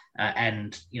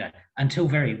 And until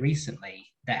very recently,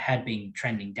 that had been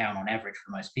trending down on average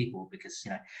for most people, because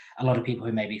a lot of people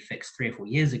who maybe fixed 3 or 4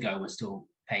 years ago were still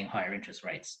paying higher interest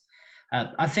rates.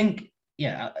 I think,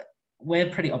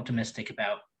 we're pretty optimistic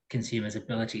about consumers'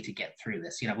 ability to get through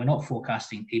this. We're not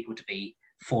forecasting people to be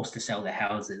forced to sell their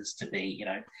houses, to be,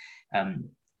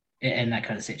 in that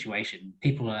kind of situation.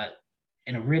 People are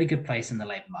in a really good place in the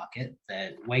labour market.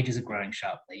 Their wages are growing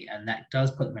sharply, and that does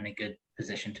put them in a good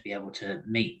position to be able to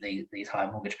meet these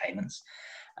higher mortgage payments,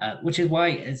 which is why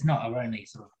it's not our only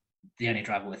sort of the only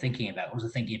driver we're thinking about. We're also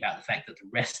thinking about the fact that the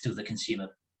rest of the consumer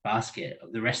basket,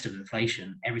 the rest of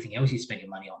inflation, everything else you spend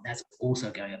your money on, that's also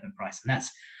going up in price. And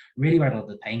that's really where a lot of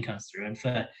the pain comes through. And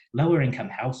for lower income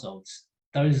households,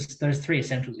 those three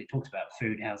essentials we talked about,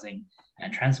 food, housing,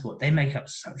 and transport, they make up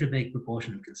such a big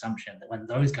proportion of consumption that when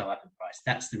those go up in price,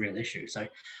 that's the real issue. So,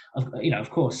 of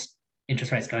course,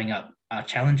 interest rates going up are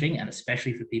challenging, and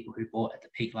especially for people who bought at the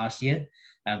peak last year.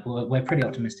 But we're pretty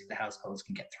optimistic the households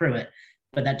can get through it,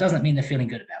 but that doesn't mean they're feeling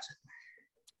good about it.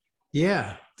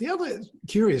 Yeah. The other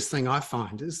curious thing I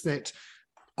find is that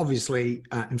obviously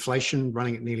inflation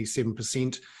running at nearly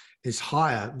 7% is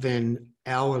higher than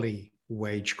hourly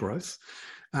wage growth.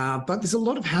 But there's a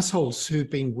lot of households who've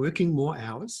been working more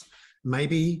hours.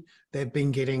 Maybe they've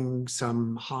been getting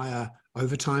some higher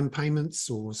overtime payments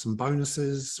or some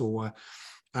bonuses, or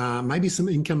maybe some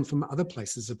income from other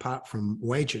places apart from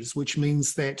wages, which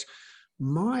means that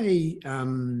my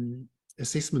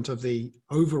assessment of the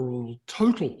overall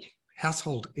total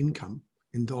household income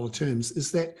in dollar terms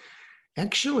is that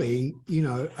actually,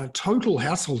 total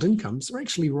household incomes are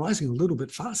actually rising a little bit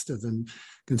faster than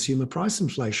consumer price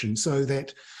inflation. So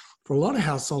that for a lot of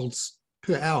households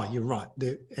per hour, you're right,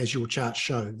 as your charts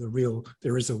show,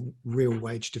 there is a real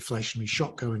wage deflationary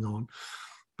shock going on.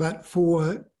 But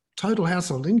for total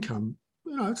household income,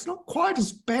 it's not quite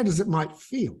as bad as it might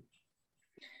feel.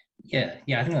 Yeah,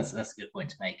 I think that's a good point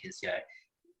to make. Is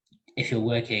if you're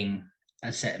working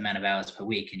a set amount of hours per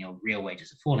week and your real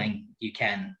wages are falling, you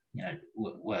can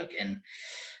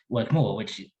work more,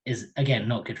 which is again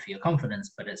not good for your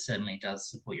confidence, but it certainly does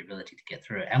support your ability to get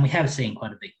through it. And we have seen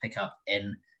quite a big pickup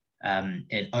in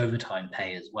overtime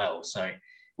pay as well. So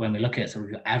when we look at sort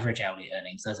of your average hourly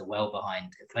earnings, those are well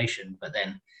behind inflation. But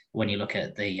then when you look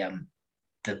at the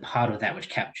part of that which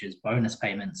captures bonus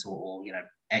payments or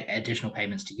additional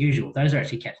payments to usual, those are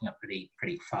actually catching up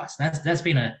pretty fast. And that's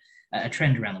been a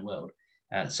trend around the world.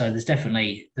 So there's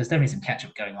definitely some catch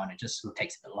up going on. It just sort of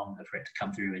takes a bit longer for it to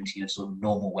come through into your sort of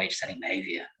normal wage setting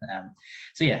behavior.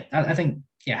 I think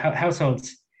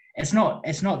households. It's not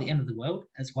the end of the world.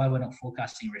 That's why we're not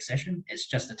forecasting a recession. It's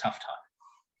just a tough time.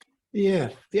 Yeah.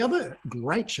 The other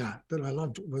great chart that I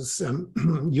loved was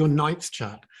your ninth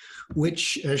chart,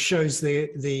 which shows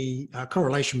the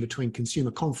correlation between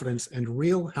consumer confidence and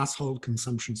real household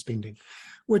consumption spending,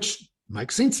 which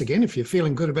makes sense. Again, if you're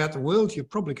feeling good about the world, you're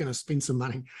probably going to spend some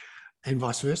money, and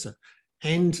vice versa.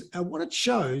 And what it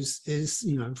shows is,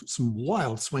 some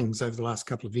wild swings over the last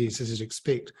couple of years, as you'd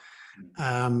expect,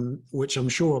 which I'm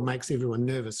sure makes everyone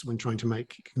nervous when trying to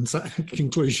make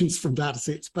conclusions from data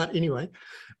sets. But anyway,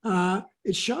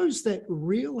 it shows that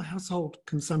real household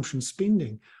consumption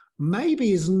spending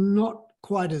maybe is not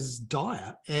quite as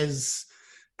dire as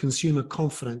consumer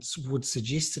confidence would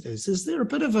suggest it is. Is there a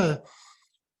bit of a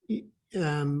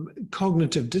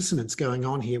cognitive dissonance going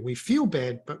on here? We feel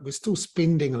bad, but we're still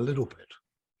spending a little bit.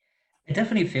 It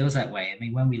definitely feels that way. I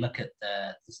mean, when we look at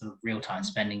the sort of real-time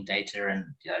spending data and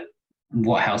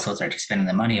what households are actually spending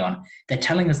their money on, they're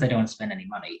telling us they don't want to spend any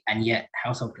money, and yet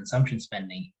household consumption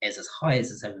spending is as high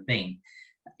as it's ever been.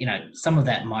 Some of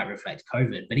that might reflect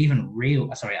COVID, but even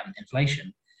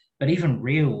inflation. But even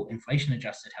real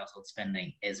inflation-adjusted household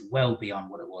spending is well beyond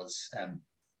what it was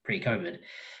pre-COVID.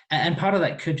 And part of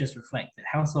that could just reflect that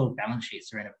household balance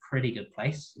sheets are in a pretty good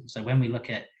place. So when we look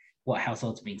at what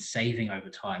households have been saving over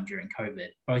time during COVID,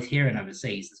 both here and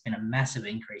overseas, there's been a massive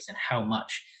increase in how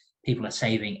much people are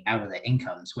saving out of their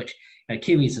incomes, which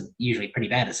Kiwis are usually pretty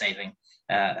bad at saving,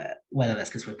 whether that's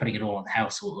because we're putting it all on the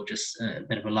house or just a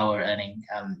bit of a lower earning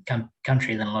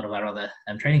country than a lot of our other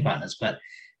trading partners. But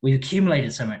we've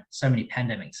accumulated so many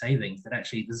pandemic savings that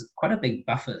actually there's quite a big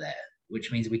buffer there,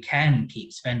 which means we can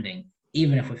keep spending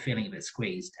even if we're feeling a bit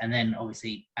squeezed. And then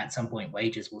obviously at some point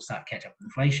wages will start to catch up with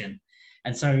inflation.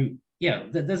 And so,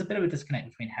 there's a bit of a disconnect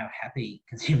between how happy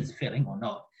consumers are feeling or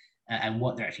not and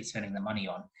what they're actually spending their money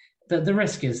on. The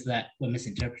risk is that we're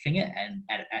misinterpreting it and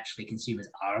actually consumers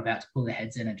are about to pull their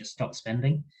heads in and just stop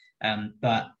spending.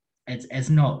 But it's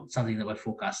not something that we're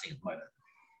forecasting at the moment.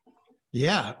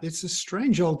 Yeah, it's a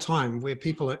strange old time where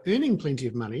people are earning plenty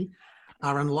of money,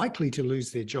 are unlikely to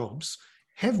lose their jobs,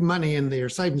 have money in their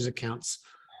savings accounts,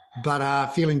 but are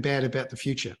feeling bad about the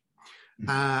future.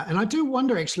 And I do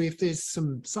wonder actually if there's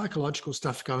some psychological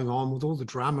stuff going on with all the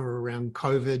drama around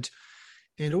COVID,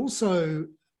 and also,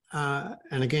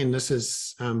 and again, this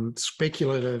is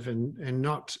speculative and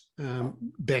not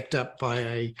backed up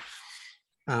by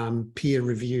a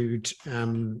peer-reviewed,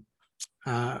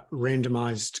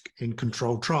 randomized and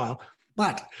controlled trial,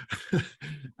 but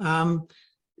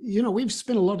we've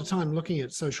spent a lot of time looking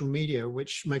at social media,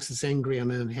 which makes us angry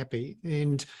and unhappy,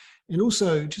 and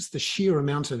also just the sheer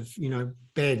amount of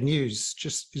bad news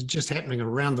just happening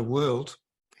around the world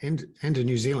and in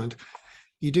New Zealand.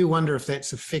 You do wonder if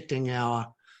that's affecting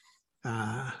our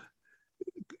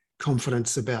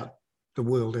confidence about the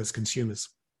world as consumers.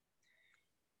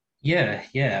 Yeah,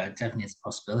 definitely it's a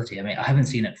possibility. I mean, I haven't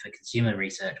seen it for consumer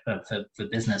research, but for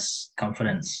business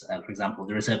confidence, for example,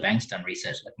 the Reserve Bank's done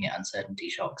research looking at uncertainty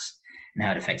shocks and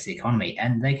how it affects the economy,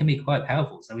 and they can be quite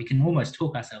powerful. So we can almost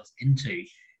talk ourselves into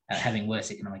having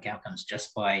worse economic outcomes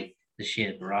just by the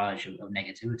sheer barrage of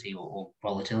negativity or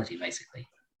volatility, basically.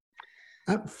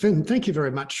 Finn, thank you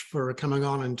very much for coming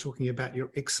on and talking about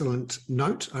your excellent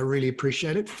note. I really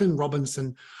appreciate it. Finn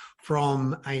Robinson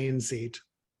from ANZ.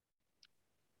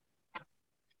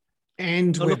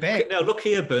 And we're back. Now, look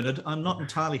here, Bernard. I'm not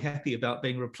entirely happy about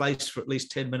being replaced for at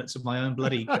least 10 minutes of my own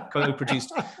bloody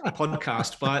co-produced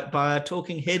podcast by a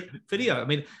talking head video. I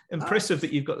mean, impressive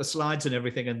that you've got the slides and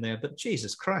everything in there, but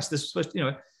Jesus Christ, this is supposed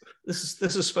to, this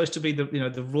is supposed to be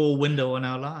the raw window on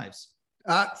our lives.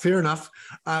 Fair enough.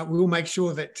 We'll make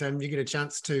sure that you get a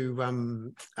chance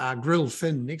to grill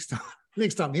Finn next time.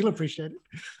 Next time, he'll appreciate it.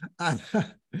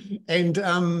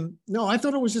 No, I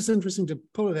thought it was just interesting to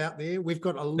pull it out there. We've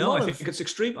got a lot. No, I think it's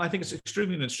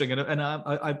extremely interesting, and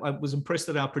I was impressed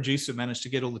that our producer managed to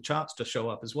get all the charts to show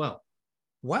up as well.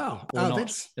 Wow. Or not,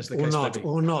 that's as the or case not, may be.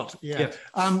 or not. Yeah.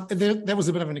 That was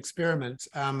a bit of an experiment.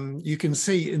 You can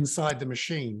see inside the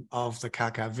machine of the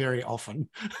kaka very often.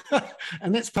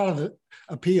 And that's part of the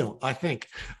appeal, I think.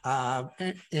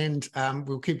 And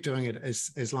we'll keep doing it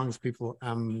as long as people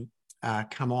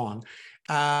come on.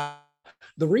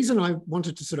 The reason I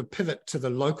wanted to sort of pivot to the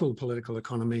local political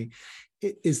economy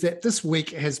is that this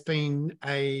week has been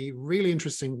a really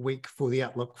interesting week for the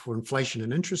outlook for inflation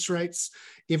and interest rates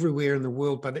everywhere in the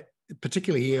world, but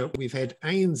particularly here, we've had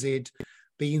ANZ,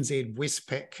 BNZ,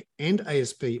 Westpac, and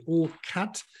ASB all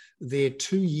cut their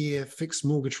 2-year fixed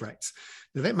mortgage rates.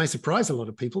 Now, that may surprise a lot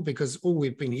of people because all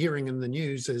we've been hearing in the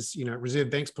news is, Reserve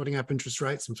Bank's putting up interest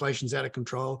rates, inflation's out of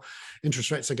control,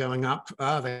 interest rates are going up,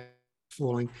 they're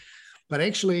falling. But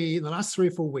actually, in the last 3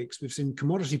 or 4 weeks, we've seen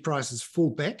commodity prices fall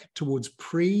back towards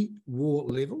pre-war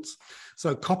levels.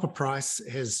 So copper price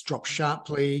has dropped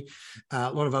sharply,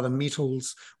 a lot of other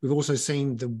metals. We've also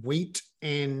seen the wheat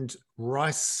and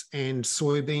rice and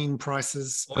soybean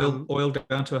prices. Oil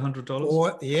down to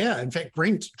 $100? In fact,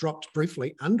 Brent dropped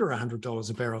briefly under $100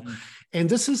 a barrel. And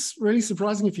this is really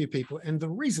surprising a few people. And the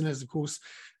reason is, of course,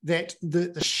 that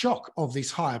the shock of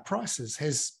these higher prices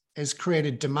has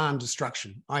created demand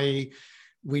destruction, i.e.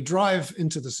 we drive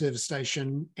into the service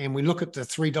station and we look at the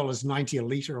 $3.90 a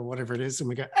litre or whatever it is, and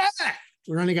we go,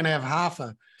 we're only going to have half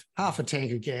a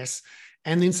tank of gas.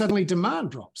 And then suddenly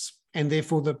demand drops, and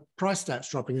therefore the price starts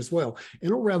dropping as well.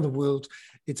 And all around the world,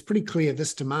 it's pretty clear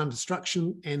this demand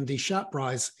destruction and the sharp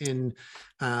rise in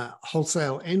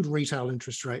wholesale and retail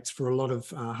interest rates for a lot of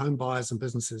home buyers and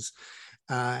businesses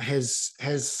has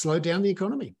slowed down the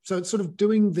economy. So it's sort of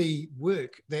doing the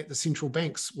work that the central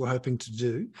banks were hoping to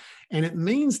do. And it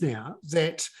means now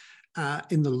that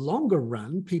in the longer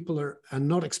run, people are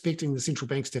not expecting the central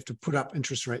banks to have to put up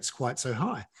interest rates quite so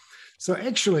high. So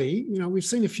actually, we've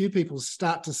seen a few people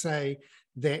start to say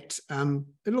that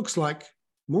it looks like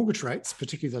mortgage rates,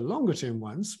 particularly the longer term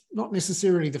ones, not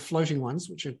necessarily the floating ones,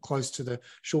 which are close to the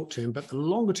short term, but the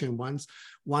longer term ones,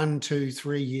 1, 2,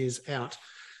 3 years out,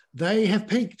 they have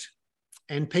peaked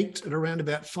at around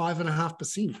about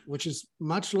 5.5%, which is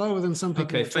much lower than some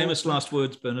people. Okay, famous last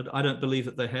words, Bernard. I don't believe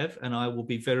that they have, and I will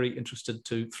be very interested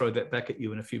to throw that back at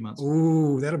you in a few months.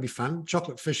 Ooh, that'll be fun.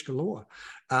 Chocolate fish galore.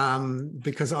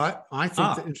 Because I think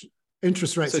that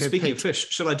interest rates have speaking peaked. Of fish,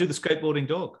 shall I do the skateboarding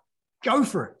dog? Go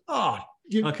for it.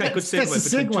 Okay, good segue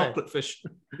between chocolate fish.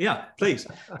 Yeah, please.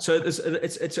 So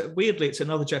it's weirdly, it's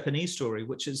another Japanese story,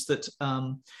 which is that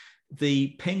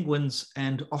the penguins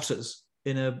and otters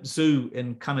in a zoo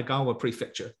in Kanagawa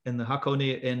Prefecture, in the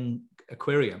Hakone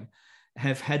Aquarium,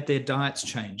 have had their diets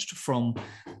changed from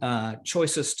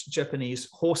choicest Japanese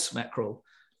horse mackerel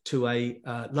to a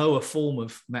lower form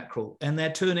of mackerel, and they're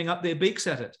turning up their beaks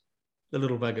at it, the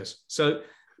little buggers. So,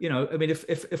 I mean,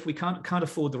 if we can't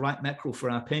afford the right mackerel for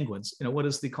our penguins, what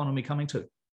is the economy coming to?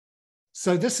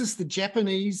 So this is the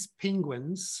Japanese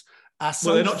penguins.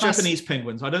 Well, they're not Japanese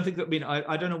penguins. I don't think that. I mean,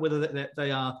 I don't know whether they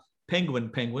are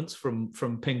penguins from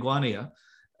Penguania,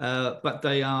 but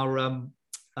they are.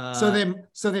 So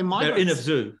they're migrants. They're in a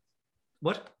zoo.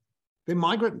 What? They're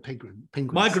migrant penguins.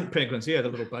 Migrant penguins, yeah, the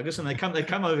little buggers, and they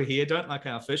come over here, don't like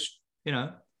our fish,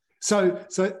 So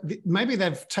maybe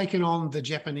they've taken on the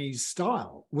Japanese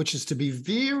style, which is to be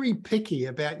very picky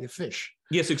about your fish.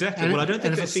 Yes, exactly. Well, I don't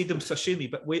think they feed them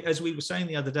sashimi, but as we were saying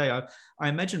the other day, I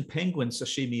imagine penguin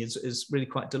sashimi is really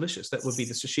quite delicious. That would be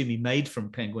the sashimi made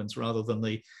from penguins rather than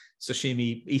the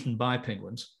sashimi eaten by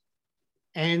penguins.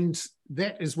 And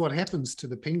that is what happens to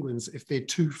the penguins if they're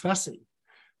too fussy.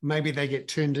 Maybe they get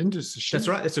turned into sashimi. That's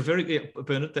right. That's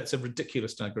Bernard, that's a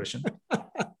ridiculous digression.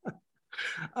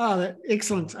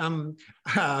 Excellent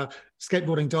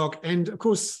skateboarding dog. And of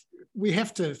course, we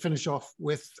have to finish off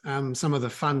with some of the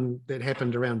fun that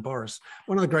happened around Boris.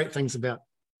 One of the great things about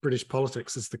British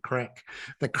politics is the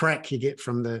crack you get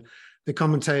from the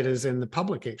commentators and the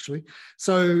public, actually.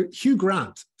 So Hugh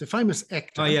Grant, the famous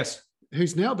actor, yes,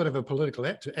 who's now a bit of a political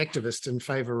activist in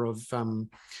favour of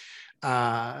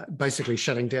basically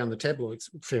shutting down the tabloids,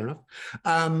 fair enough,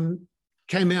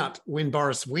 came out when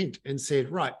Boris went and said,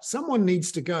 right, someone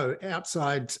needs to go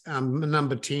outside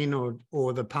number 10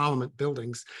 or the Parliament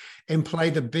buildings and play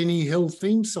the Benny Hill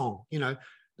theme song, Yeah.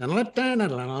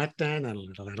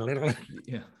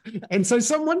 And so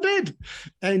someone did.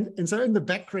 And so in the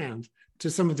background to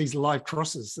some of these live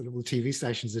crosses that all TV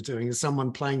stations are doing is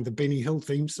someone playing the Benny Hill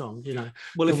theme song,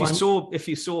 Well, if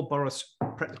you saw Boris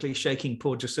practically shaking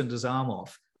poor Jacinda's arm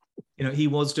off, he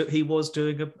was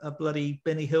doing a bloody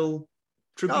Benny Hill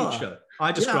tribute show.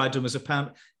 I described him as a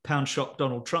pound shot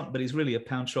Donald Trump, but he's really a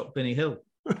pound shot Benny Hill.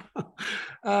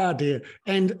 Ah, dear.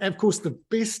 And of course, the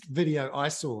best video I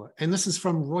saw, and this is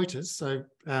from Reuters. So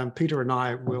Peter and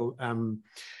I will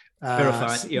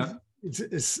verify it. Yeah,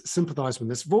 sympathize with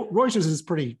this. Reuters is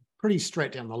pretty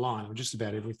straight down the line on just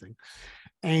about everything,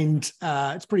 and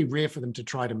it's pretty rare for them to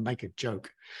try to make a joke.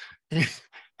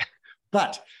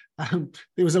 But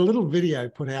there was a little video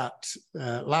put out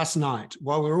last night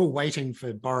while we were all waiting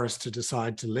for Boris to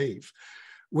decide to leave,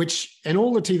 and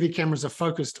all the TV cameras are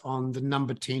focused on the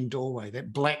number 10 doorway,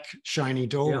 that black shiny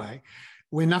doorway,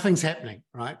 where nothing's happening,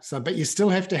 right? So, but you still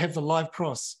have to have the live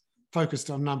cross focused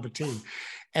on number 10.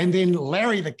 And then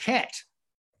Larry the cat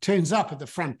turns up at the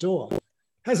front door,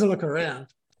 has a look around,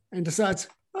 and decides,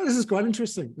 oh, this is quite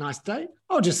interesting. Nice day.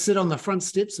 I'll just sit on the front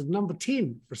steps of number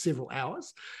 10 for several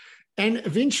hours. And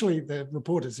eventually the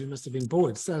reporters, who must have been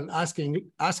bored, started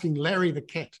asking Larry the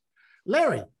cat,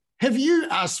 Larry, have you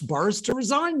asked Boris to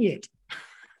resign yet?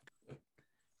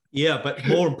 Yeah, but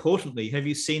more importantly, have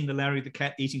you seen the Larry the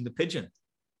cat eating the pigeon?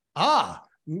 Ah,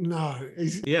 no.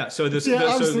 Yeah, so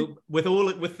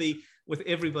with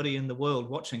everybody in the world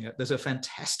watching it, there's a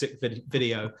fantastic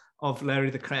video of Larry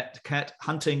the cat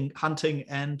hunting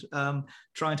and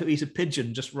trying to eat a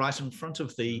pigeon just right in front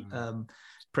of the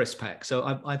press pack.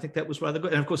 So I think that was rather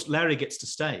good. And of course, Larry gets to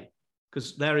stay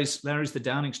because Larry's the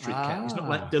Downing Street cat. He's not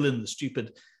like Dylan,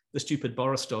 the stupid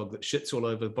Boris dog that shits all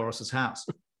over Boris's house.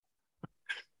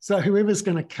 So whoever's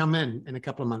going to come in a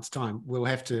couple of months' time will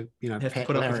have to, put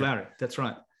up with Larry. That's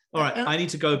right. All right, I need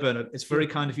to go, Bernard. It's very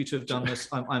kind of you to have done this.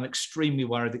 I'm extremely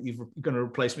worried that you're going to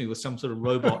replace me with some sort of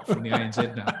robot from the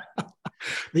ANZ now.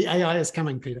 The AI is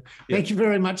coming, Peter. Yeah. Thank you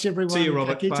very much, everyone. See you,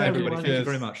 Robert. Bye, everybody. Thank you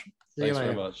very much. See you later.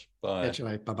 Thanks very much. Bye. Catch you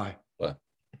later. Bye-bye. Bye.